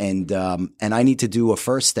know, and I need to do a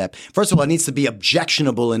first step. First of all, it needs to be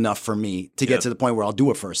objectionable enough for me to get to the point where I'll do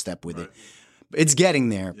a first step with it. It's getting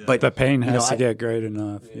there, but the pain has to get great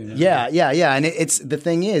enough. You know? Yeah, and it's the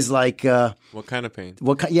thing is like, what kind of pain?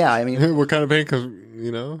 I mean, what kind of pain? Because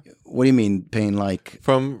you know, what do you mean pain? Like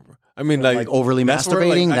like overly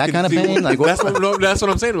masturbating, that kind of pain. Like that's what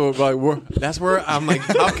I'm saying. Like that's where I'm like,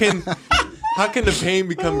 how can the pain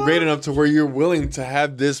become great enough to where you're willing to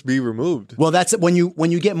have this be removed? Well, that's when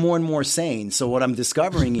you get more and more sane. So what I'm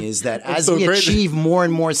discovering is that as we achieve more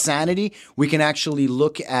and more sanity, we can actually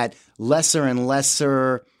look at lesser and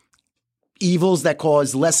lesser evils that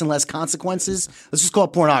cause less and less consequences. Let's just call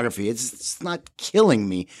it pornography. It's not killing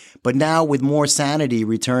me, but now with more sanity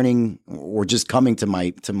returning or just coming to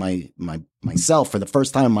myself for the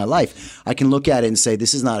first time in my life, I can look at it and say,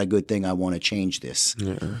 this is not a good thing. I want to change this.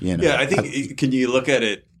 Yeah. You know? Yeah, I think can you look at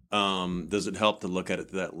it? Does it help to look at it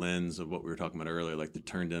through that lens of what we were talking about earlier, like the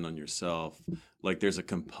turned in on yourself? Like there's a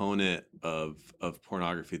component of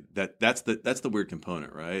pornography that's the weird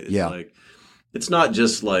component, right? It's like it's not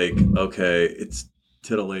just like, okay, it's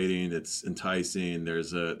titillating, it's enticing,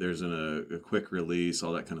 there's a quick release,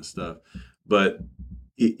 all that kind of stuff. But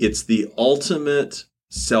it's the ultimate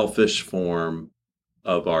selfish form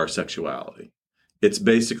of our sexuality. It's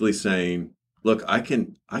basically saying, look, I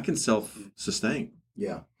can self-sustain.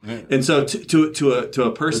 Yeah. And so to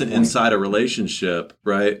a person inside a relationship,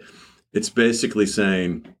 right, it's basically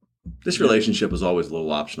saying this relationship is always a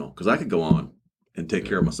little optional because I could go on and take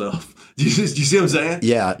care of myself. Do you see what I'm saying?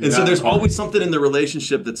 Yeah. And so there's always something in the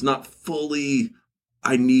relationship that's not fully,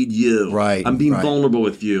 I need you. Right. I'm being vulnerable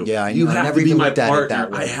with you. Yeah, you have to be my partner.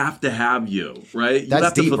 I have to have you. Right. That's you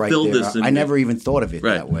have deep to fulfill right there. this. I never even thought of it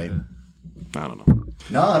that way. I don't know.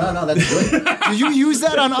 No, that's good. Do you use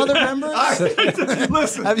that on other members?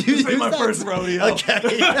 Listen, have you used my first rodeo?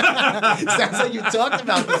 Okay. Sounds like you talked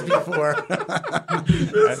about this before.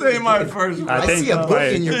 This ain't my first rodeo. I see a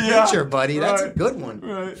book in your picture, buddy. That's a good one.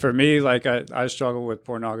 Right. For me, like I struggle with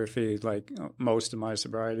pornography like most of my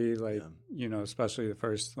sobriety, like you know, especially the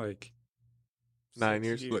first like 9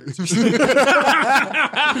 years.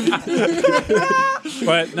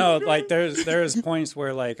 But no, like there's points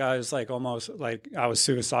where like I was like almost like I was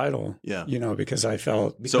suicidal. Yeah. You know, because I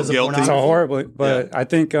felt so guilty. So horribly. But I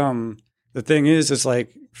think the thing is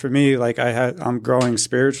like for me, like I'm growing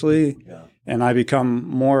spiritually and I become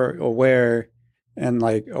more aware and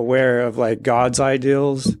like aware of like God's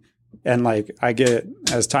ideals. And like I get,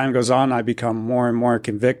 as time goes on, I become more and more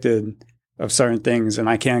convicted of certain things and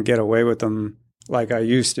I can't get away with them like I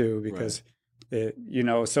used to because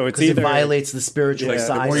So it's either it violates the spiritual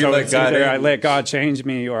side. So it's either I let God change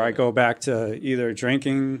me, or I go back to either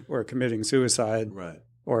drinking or committing suicide. Right.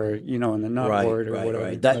 Or, in the nut ward or whatever.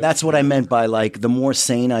 Right. That's what I meant by like, the more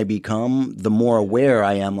sane I become, the more aware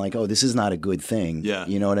I am like, oh, this is not a good thing. Yeah.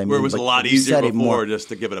 You know what I mean? Where it was a lot easier before just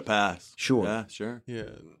to give it a pass. Sure. Yeah, sure. Yeah.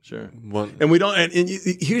 Sure. And we don't, and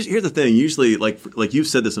here's the thing. Usually, like you've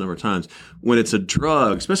said this a number of times, when it's a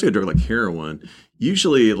drug, especially a drug like heroin,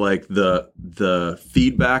 usually like the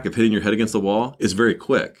feedback of hitting your head against the wall is very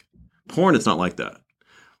quick. Porn, it's not like that.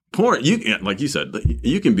 Porn, like you said,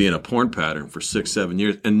 you can be in a porn pattern for 6-7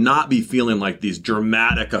 years and not be feeling like these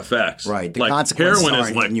dramatic effects. Right. The like consequences heroin is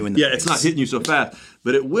aren't like, hitting you in the face. It's not hitting you so fast,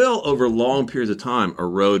 but it will over long periods of time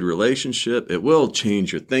erode relationship. It will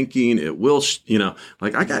change your thinking. It will,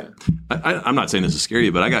 I'm not saying this to scare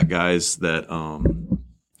you, but I got guys that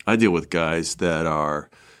I deal with guys that are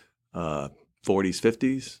 40s,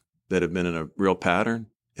 50s that have been in a real pattern,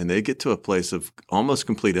 and they get to a place of almost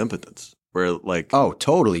complete impotence. Where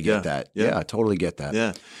totally get that. Yeah, totally get that.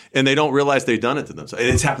 Yeah, and they don't realize they've done it to themselves.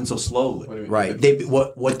 It's happened so slowly. Right.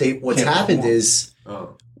 What's happened is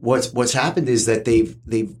that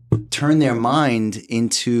they've turned their mind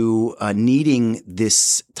into needing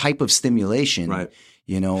this type of stimulation. Right.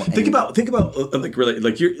 Think about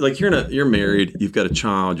you're married, you've got a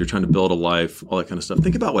child, you're trying to build a life, all that kind of stuff.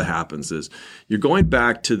 Think about what happens is you're going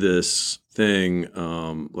back to this thing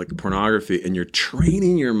like pornography, and you're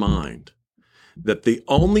training your mind that the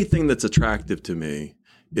only thing that's attractive to me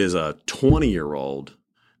is a 20-year-old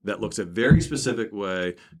that looks a very specific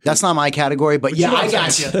way. That's not my category, but yeah, I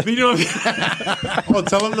got you. But you know what well,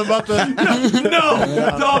 tell them about the...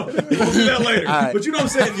 No. We'll do that later. Right. But you know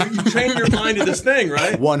what I'm saying? You train your mind to this thing,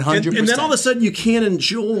 right? 100%. And then all of a sudden you can't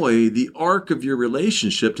enjoy the arc of your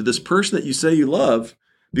relationship to this person that you say you love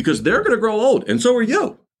because they're going to grow old, and so are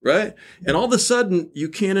you. Right? And all of a sudden you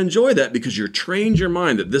can't enjoy that because you're trained your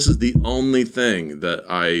mind that this is the only thing that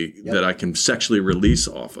I can sexually release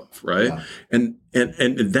off of, right? Yeah. And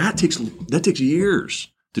that takes years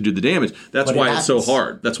to do the damage. That's why it's so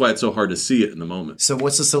hard. That's why it's so hard to see it in the moment. So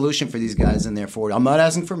what's the solution for these guys in their 40s? I'm not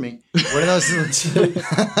asking for me. What are those?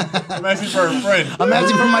 I'm asking for a friend. I'm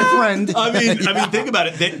asking for my friend. I mean, think about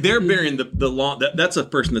it. They're bearing the law. That's a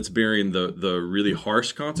person that's bearing the really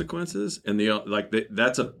harsh consequences, and it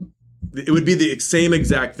would be the same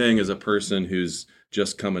exact thing as a person who's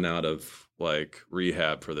just coming out of like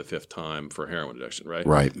rehab for the 5th time for heroin addiction, right?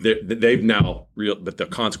 Right. They've now but the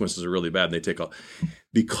consequences are really bad, and they take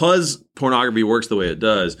because pornography works the way it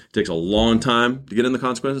does. It takes a long time to get in the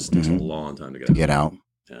consequences. It takes a long time to get out.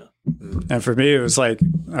 Yeah. And for me, it was like,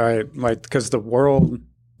 all right, like because the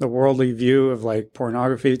worldly view of like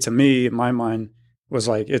pornography to me in my mind was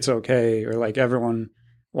like it's okay, or like everyone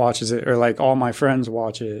watches it, or like all my friends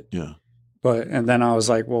watch it. Yeah. And then I was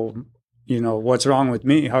like, well, what's wrong with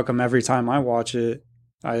me? How come every time I watch it,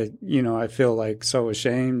 I feel like so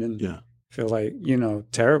ashamed and feel like,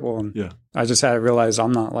 terrible. And I just had to realize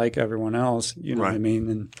I'm not like everyone else, you know what I mean?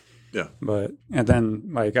 And and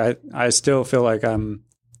then like, I still feel like I'm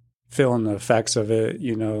feeling the effects of it,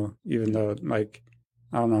 even though like,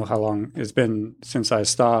 I don't know how long it's been since I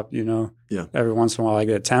stopped, every once in a while I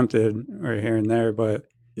get tempted or here and there, but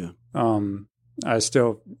I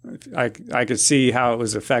still, I could see how it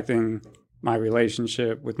was affecting my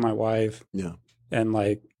relationship with my wife. Yeah. And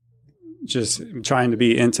like just trying to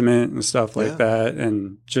be intimate and stuff like that.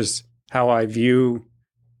 And just how I view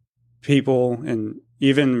people and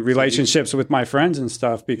even relationships with my friends and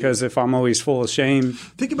stuff, because if I'm always full of shame,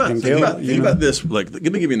 think about this. Like, let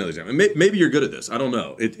me give you another example. Maybe you're good at this. I don't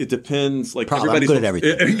know. It depends. Like, everybody's good at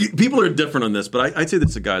everything. People are different on this, but I say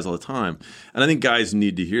this to guys all the time, and I think guys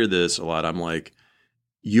need to hear this a lot. I'm like,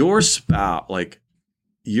 your spouse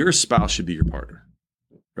should be your partner,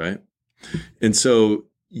 right? And so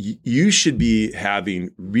you should be having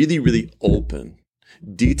really, really open,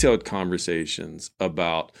 detailed conversations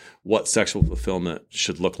about what sexual fulfillment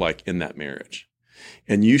should look like in that marriage.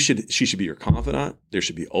 And she should be your confidant. There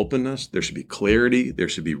should be openness. There should be clarity. There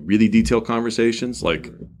should be really detailed conversations,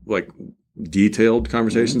 like detailed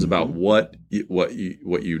conversations about what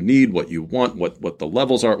you need, what you want, what the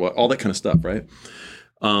levels are, all that kind of stuff, right?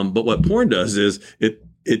 But what porn does is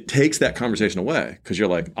it takes that conversation away, because you're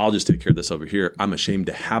like, I'll just take care of this over here. I'm ashamed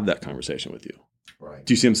to have that conversation with you. Right.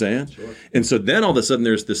 Do you see what I'm saying? Sure. And so then all of a sudden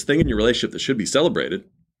there's this thing in your relationship that should be celebrated,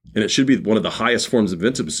 and it should be one of the highest forms of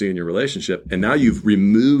intimacy in your relationship. And now you've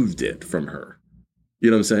removed it from her.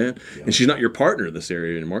 You know what I'm saying? Yeah. And she's not your partner in this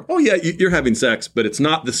area anymore. Oh yeah, you're having sex, but it's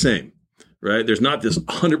not the same, right? There's not this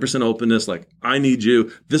 100% openness, like, I need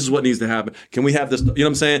you. This is what needs to happen. Can we have this? You know what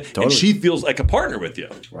I'm saying? Totally. And she feels like a partner with you,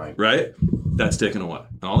 right? That's taken away.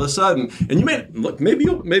 And all of a sudden, and you may, look, maybe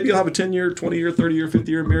you'll have a 10-year, 20-year, 30-year,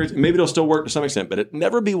 50-year marriage. Maybe it'll still work to some extent, but it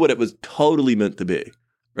never be what it was totally meant to be,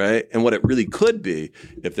 right? And what it really could be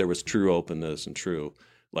if there was true openness and true,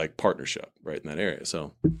 like, partnership, right, in that area.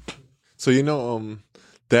 So you know,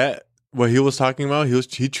 that what he was talking about,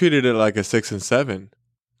 he treated it like a 6 and 7.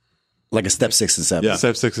 Like a step 6 and 7. Yeah.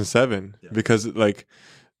 Step 6 and 7. Yeah. Because, like,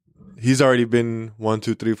 he's already been 1,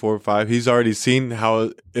 2, 3, 4, 5. He's already seen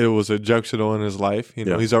how it was objectionable in his life. You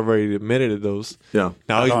know, he's already admitted to those. Yeah.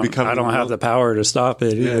 Now he's become. I don't have the power to stop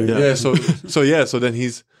it either. Yeah. So then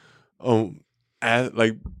he's,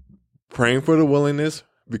 like, praying for the willingness,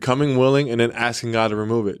 becoming willing, and then asking God to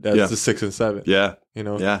remove it. That's the 6 and 7. Yeah. You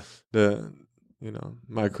know.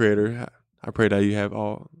 My Creator, I pray that you have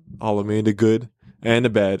all of me, the good and the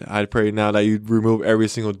bad. I pray now that you remove every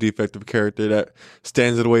single defect of character that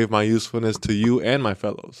stands in the way of my usefulness to you and my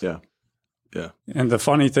fellows. Yeah. Yeah. And the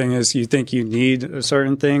funny thing is, you think you need a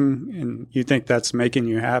certain thing, and you think that's making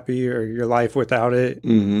you happy, or your life without it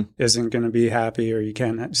isn't going to be happy, or you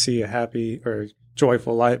can't see a happy or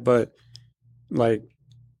joyful life. But like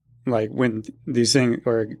when these things,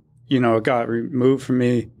 or, you know, it got removed from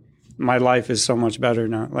me, my life is so much better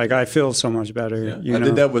now. Like, I feel so much better. Yeah. You know?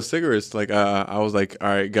 did that with cigarettes. Like, I was like, all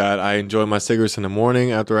right, God, I enjoy my cigarettes in the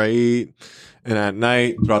morning after I eat, and at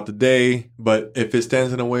night throughout the day. But if it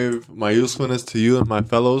stands in the way of my usefulness to you and my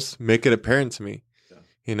fellows, make it apparent to me. Yeah.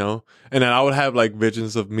 You know? And then I would have, like,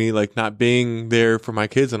 visions of me, like, not being there for my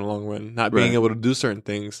kids in the long run, not being able to do certain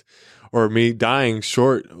things, or me dying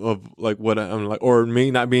short of, like, what I'm like, or me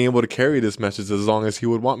not being able to carry this message as long as he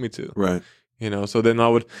would want me to. Right. You know, so then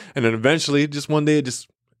and then eventually, just one day, it just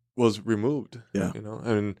was removed. Yeah. You know,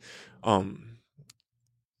 and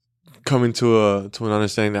coming to an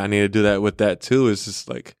understanding that I need to do that with that too is just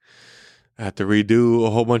like, I have to redo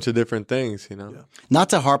a whole bunch of different things. You know, not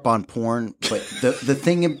to harp on porn, but the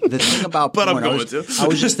thing about porn, but I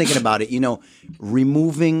was just thinking about it. You know,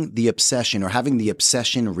 removing the obsession or having the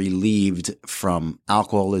obsession relieved from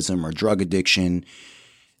alcoholism or drug addiction.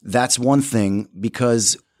 That's one thing,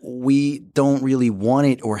 because we don't really want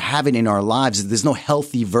it or have it in our lives. There's no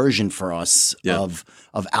healthy version for us of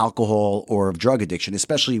alcohol or of drug addiction,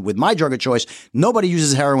 especially with my drug of choice. Nobody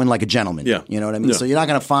uses heroin like a gentleman. Yeah. You know what I mean? Yeah. So you're not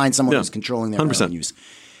going to find someone who's controlling their 100%. heroin use.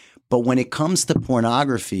 But when it comes to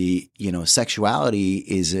pornography, you know, sexuality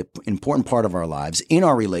is an important part of our lives, in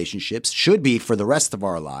our relationships, should be for the rest of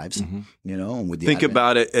our lives, you know. And with the Think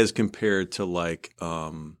about it as compared to like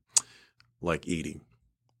eating.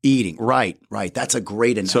 Eating, right. That's a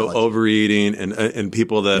great analogy. So overeating and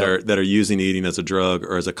people that are using eating as a drug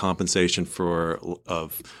or as a compensation for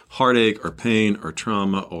of heartache or pain or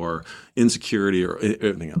trauma or insecurity or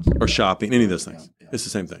anything else, or shopping, any of those things. Yeah. It's the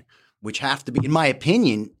same thing. Which have to be, in my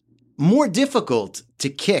opinion, more difficult to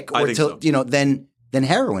kick or to you know than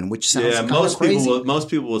heroin, which sounds kind of crazy. Most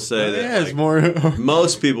people will say that. Yeah, it's more.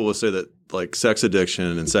 Most people will say that, like, sex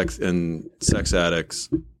addiction and sex addicts.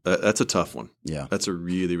 That's a tough one. Yeah, that's a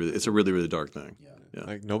really dark thing. Yeah.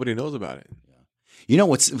 Like, nobody knows about it. You know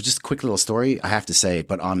what's just a quick little story I have to say,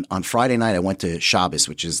 but on Friday night I went to Shabbos,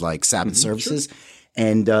 which is like Sabbath services,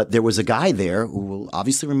 and there was a guy there who will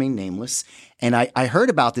obviously remain nameless, and I heard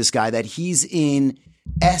about this guy that he's in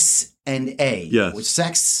S&A, yes,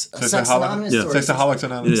 Sex Anonymous, Sexaholics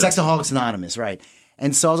Anonymous, Sexaholics Anonymous, right?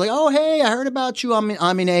 And so I was like, "Oh, hey, I heard about you. I'm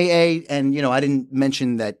in AA," and you know, I didn't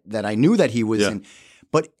mention that I knew that he was in.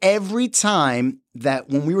 But every time that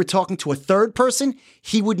when we were talking to a third person,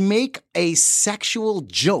 he would make a sexual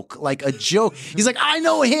joke, like a joke. He's like, I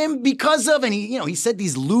know him because of, and he said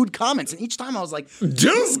these lewd comments. And each time I was like,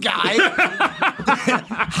 this guy,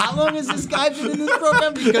 how long has this guy been in this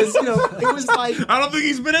program? Because, it was like. I don't think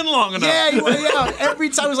he's been in long enough. Yeah. Every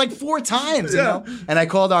time it was like 4 times, you know. And I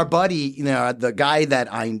called our buddy, the guy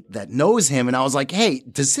that knows him. And I was like, hey,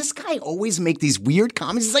 does this guy always make these weird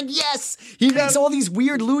comments? He's like, yes, he makes all these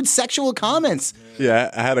weird, lewd sexual comments. Yeah,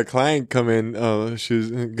 I had a client come in. She was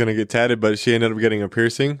gonna get tatted, but she ended up getting a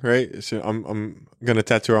piercing. Right, so I'm gonna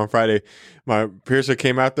tattoo her on Friday. My piercer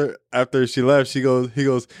came after she left. He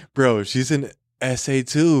goes, bro, she's in SA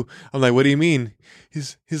too. I'm like, what do you mean?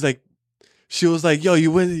 He's like, she was like, yo,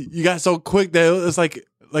 you got so quick that it was like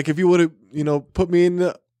if you would have put me in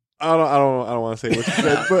the. I don't want to say what you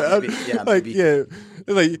said, but it's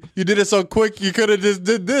like you did it so quick. You could have just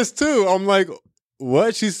did this too. I'm like,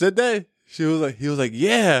 what? She said that. He was like,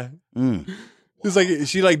 yeah. He's like,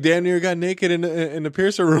 she like damn near got naked in the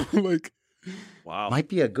piercer room. Like, Wow. Might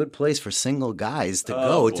be a good place for single guys to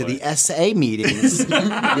go to the SA meetings.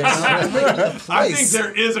 I think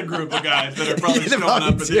there is a group of guys that are probably showing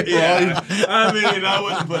up. I mean, I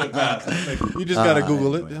wouldn't put it past them. You just got to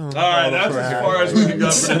Google it. All right, that's as far as we can go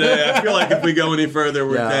for today. I feel like if we go any further,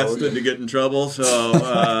 we're destined to get in trouble.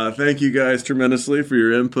 So thank you guys tremendously for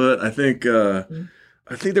your input. I think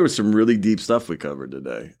there was some really deep stuff we covered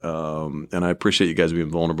today. And I appreciate you guys being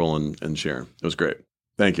vulnerable and sharing. It was great.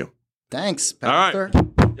 Thank you. Thanks, Pastor. All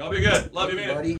right. Y'all be good. Love you, man.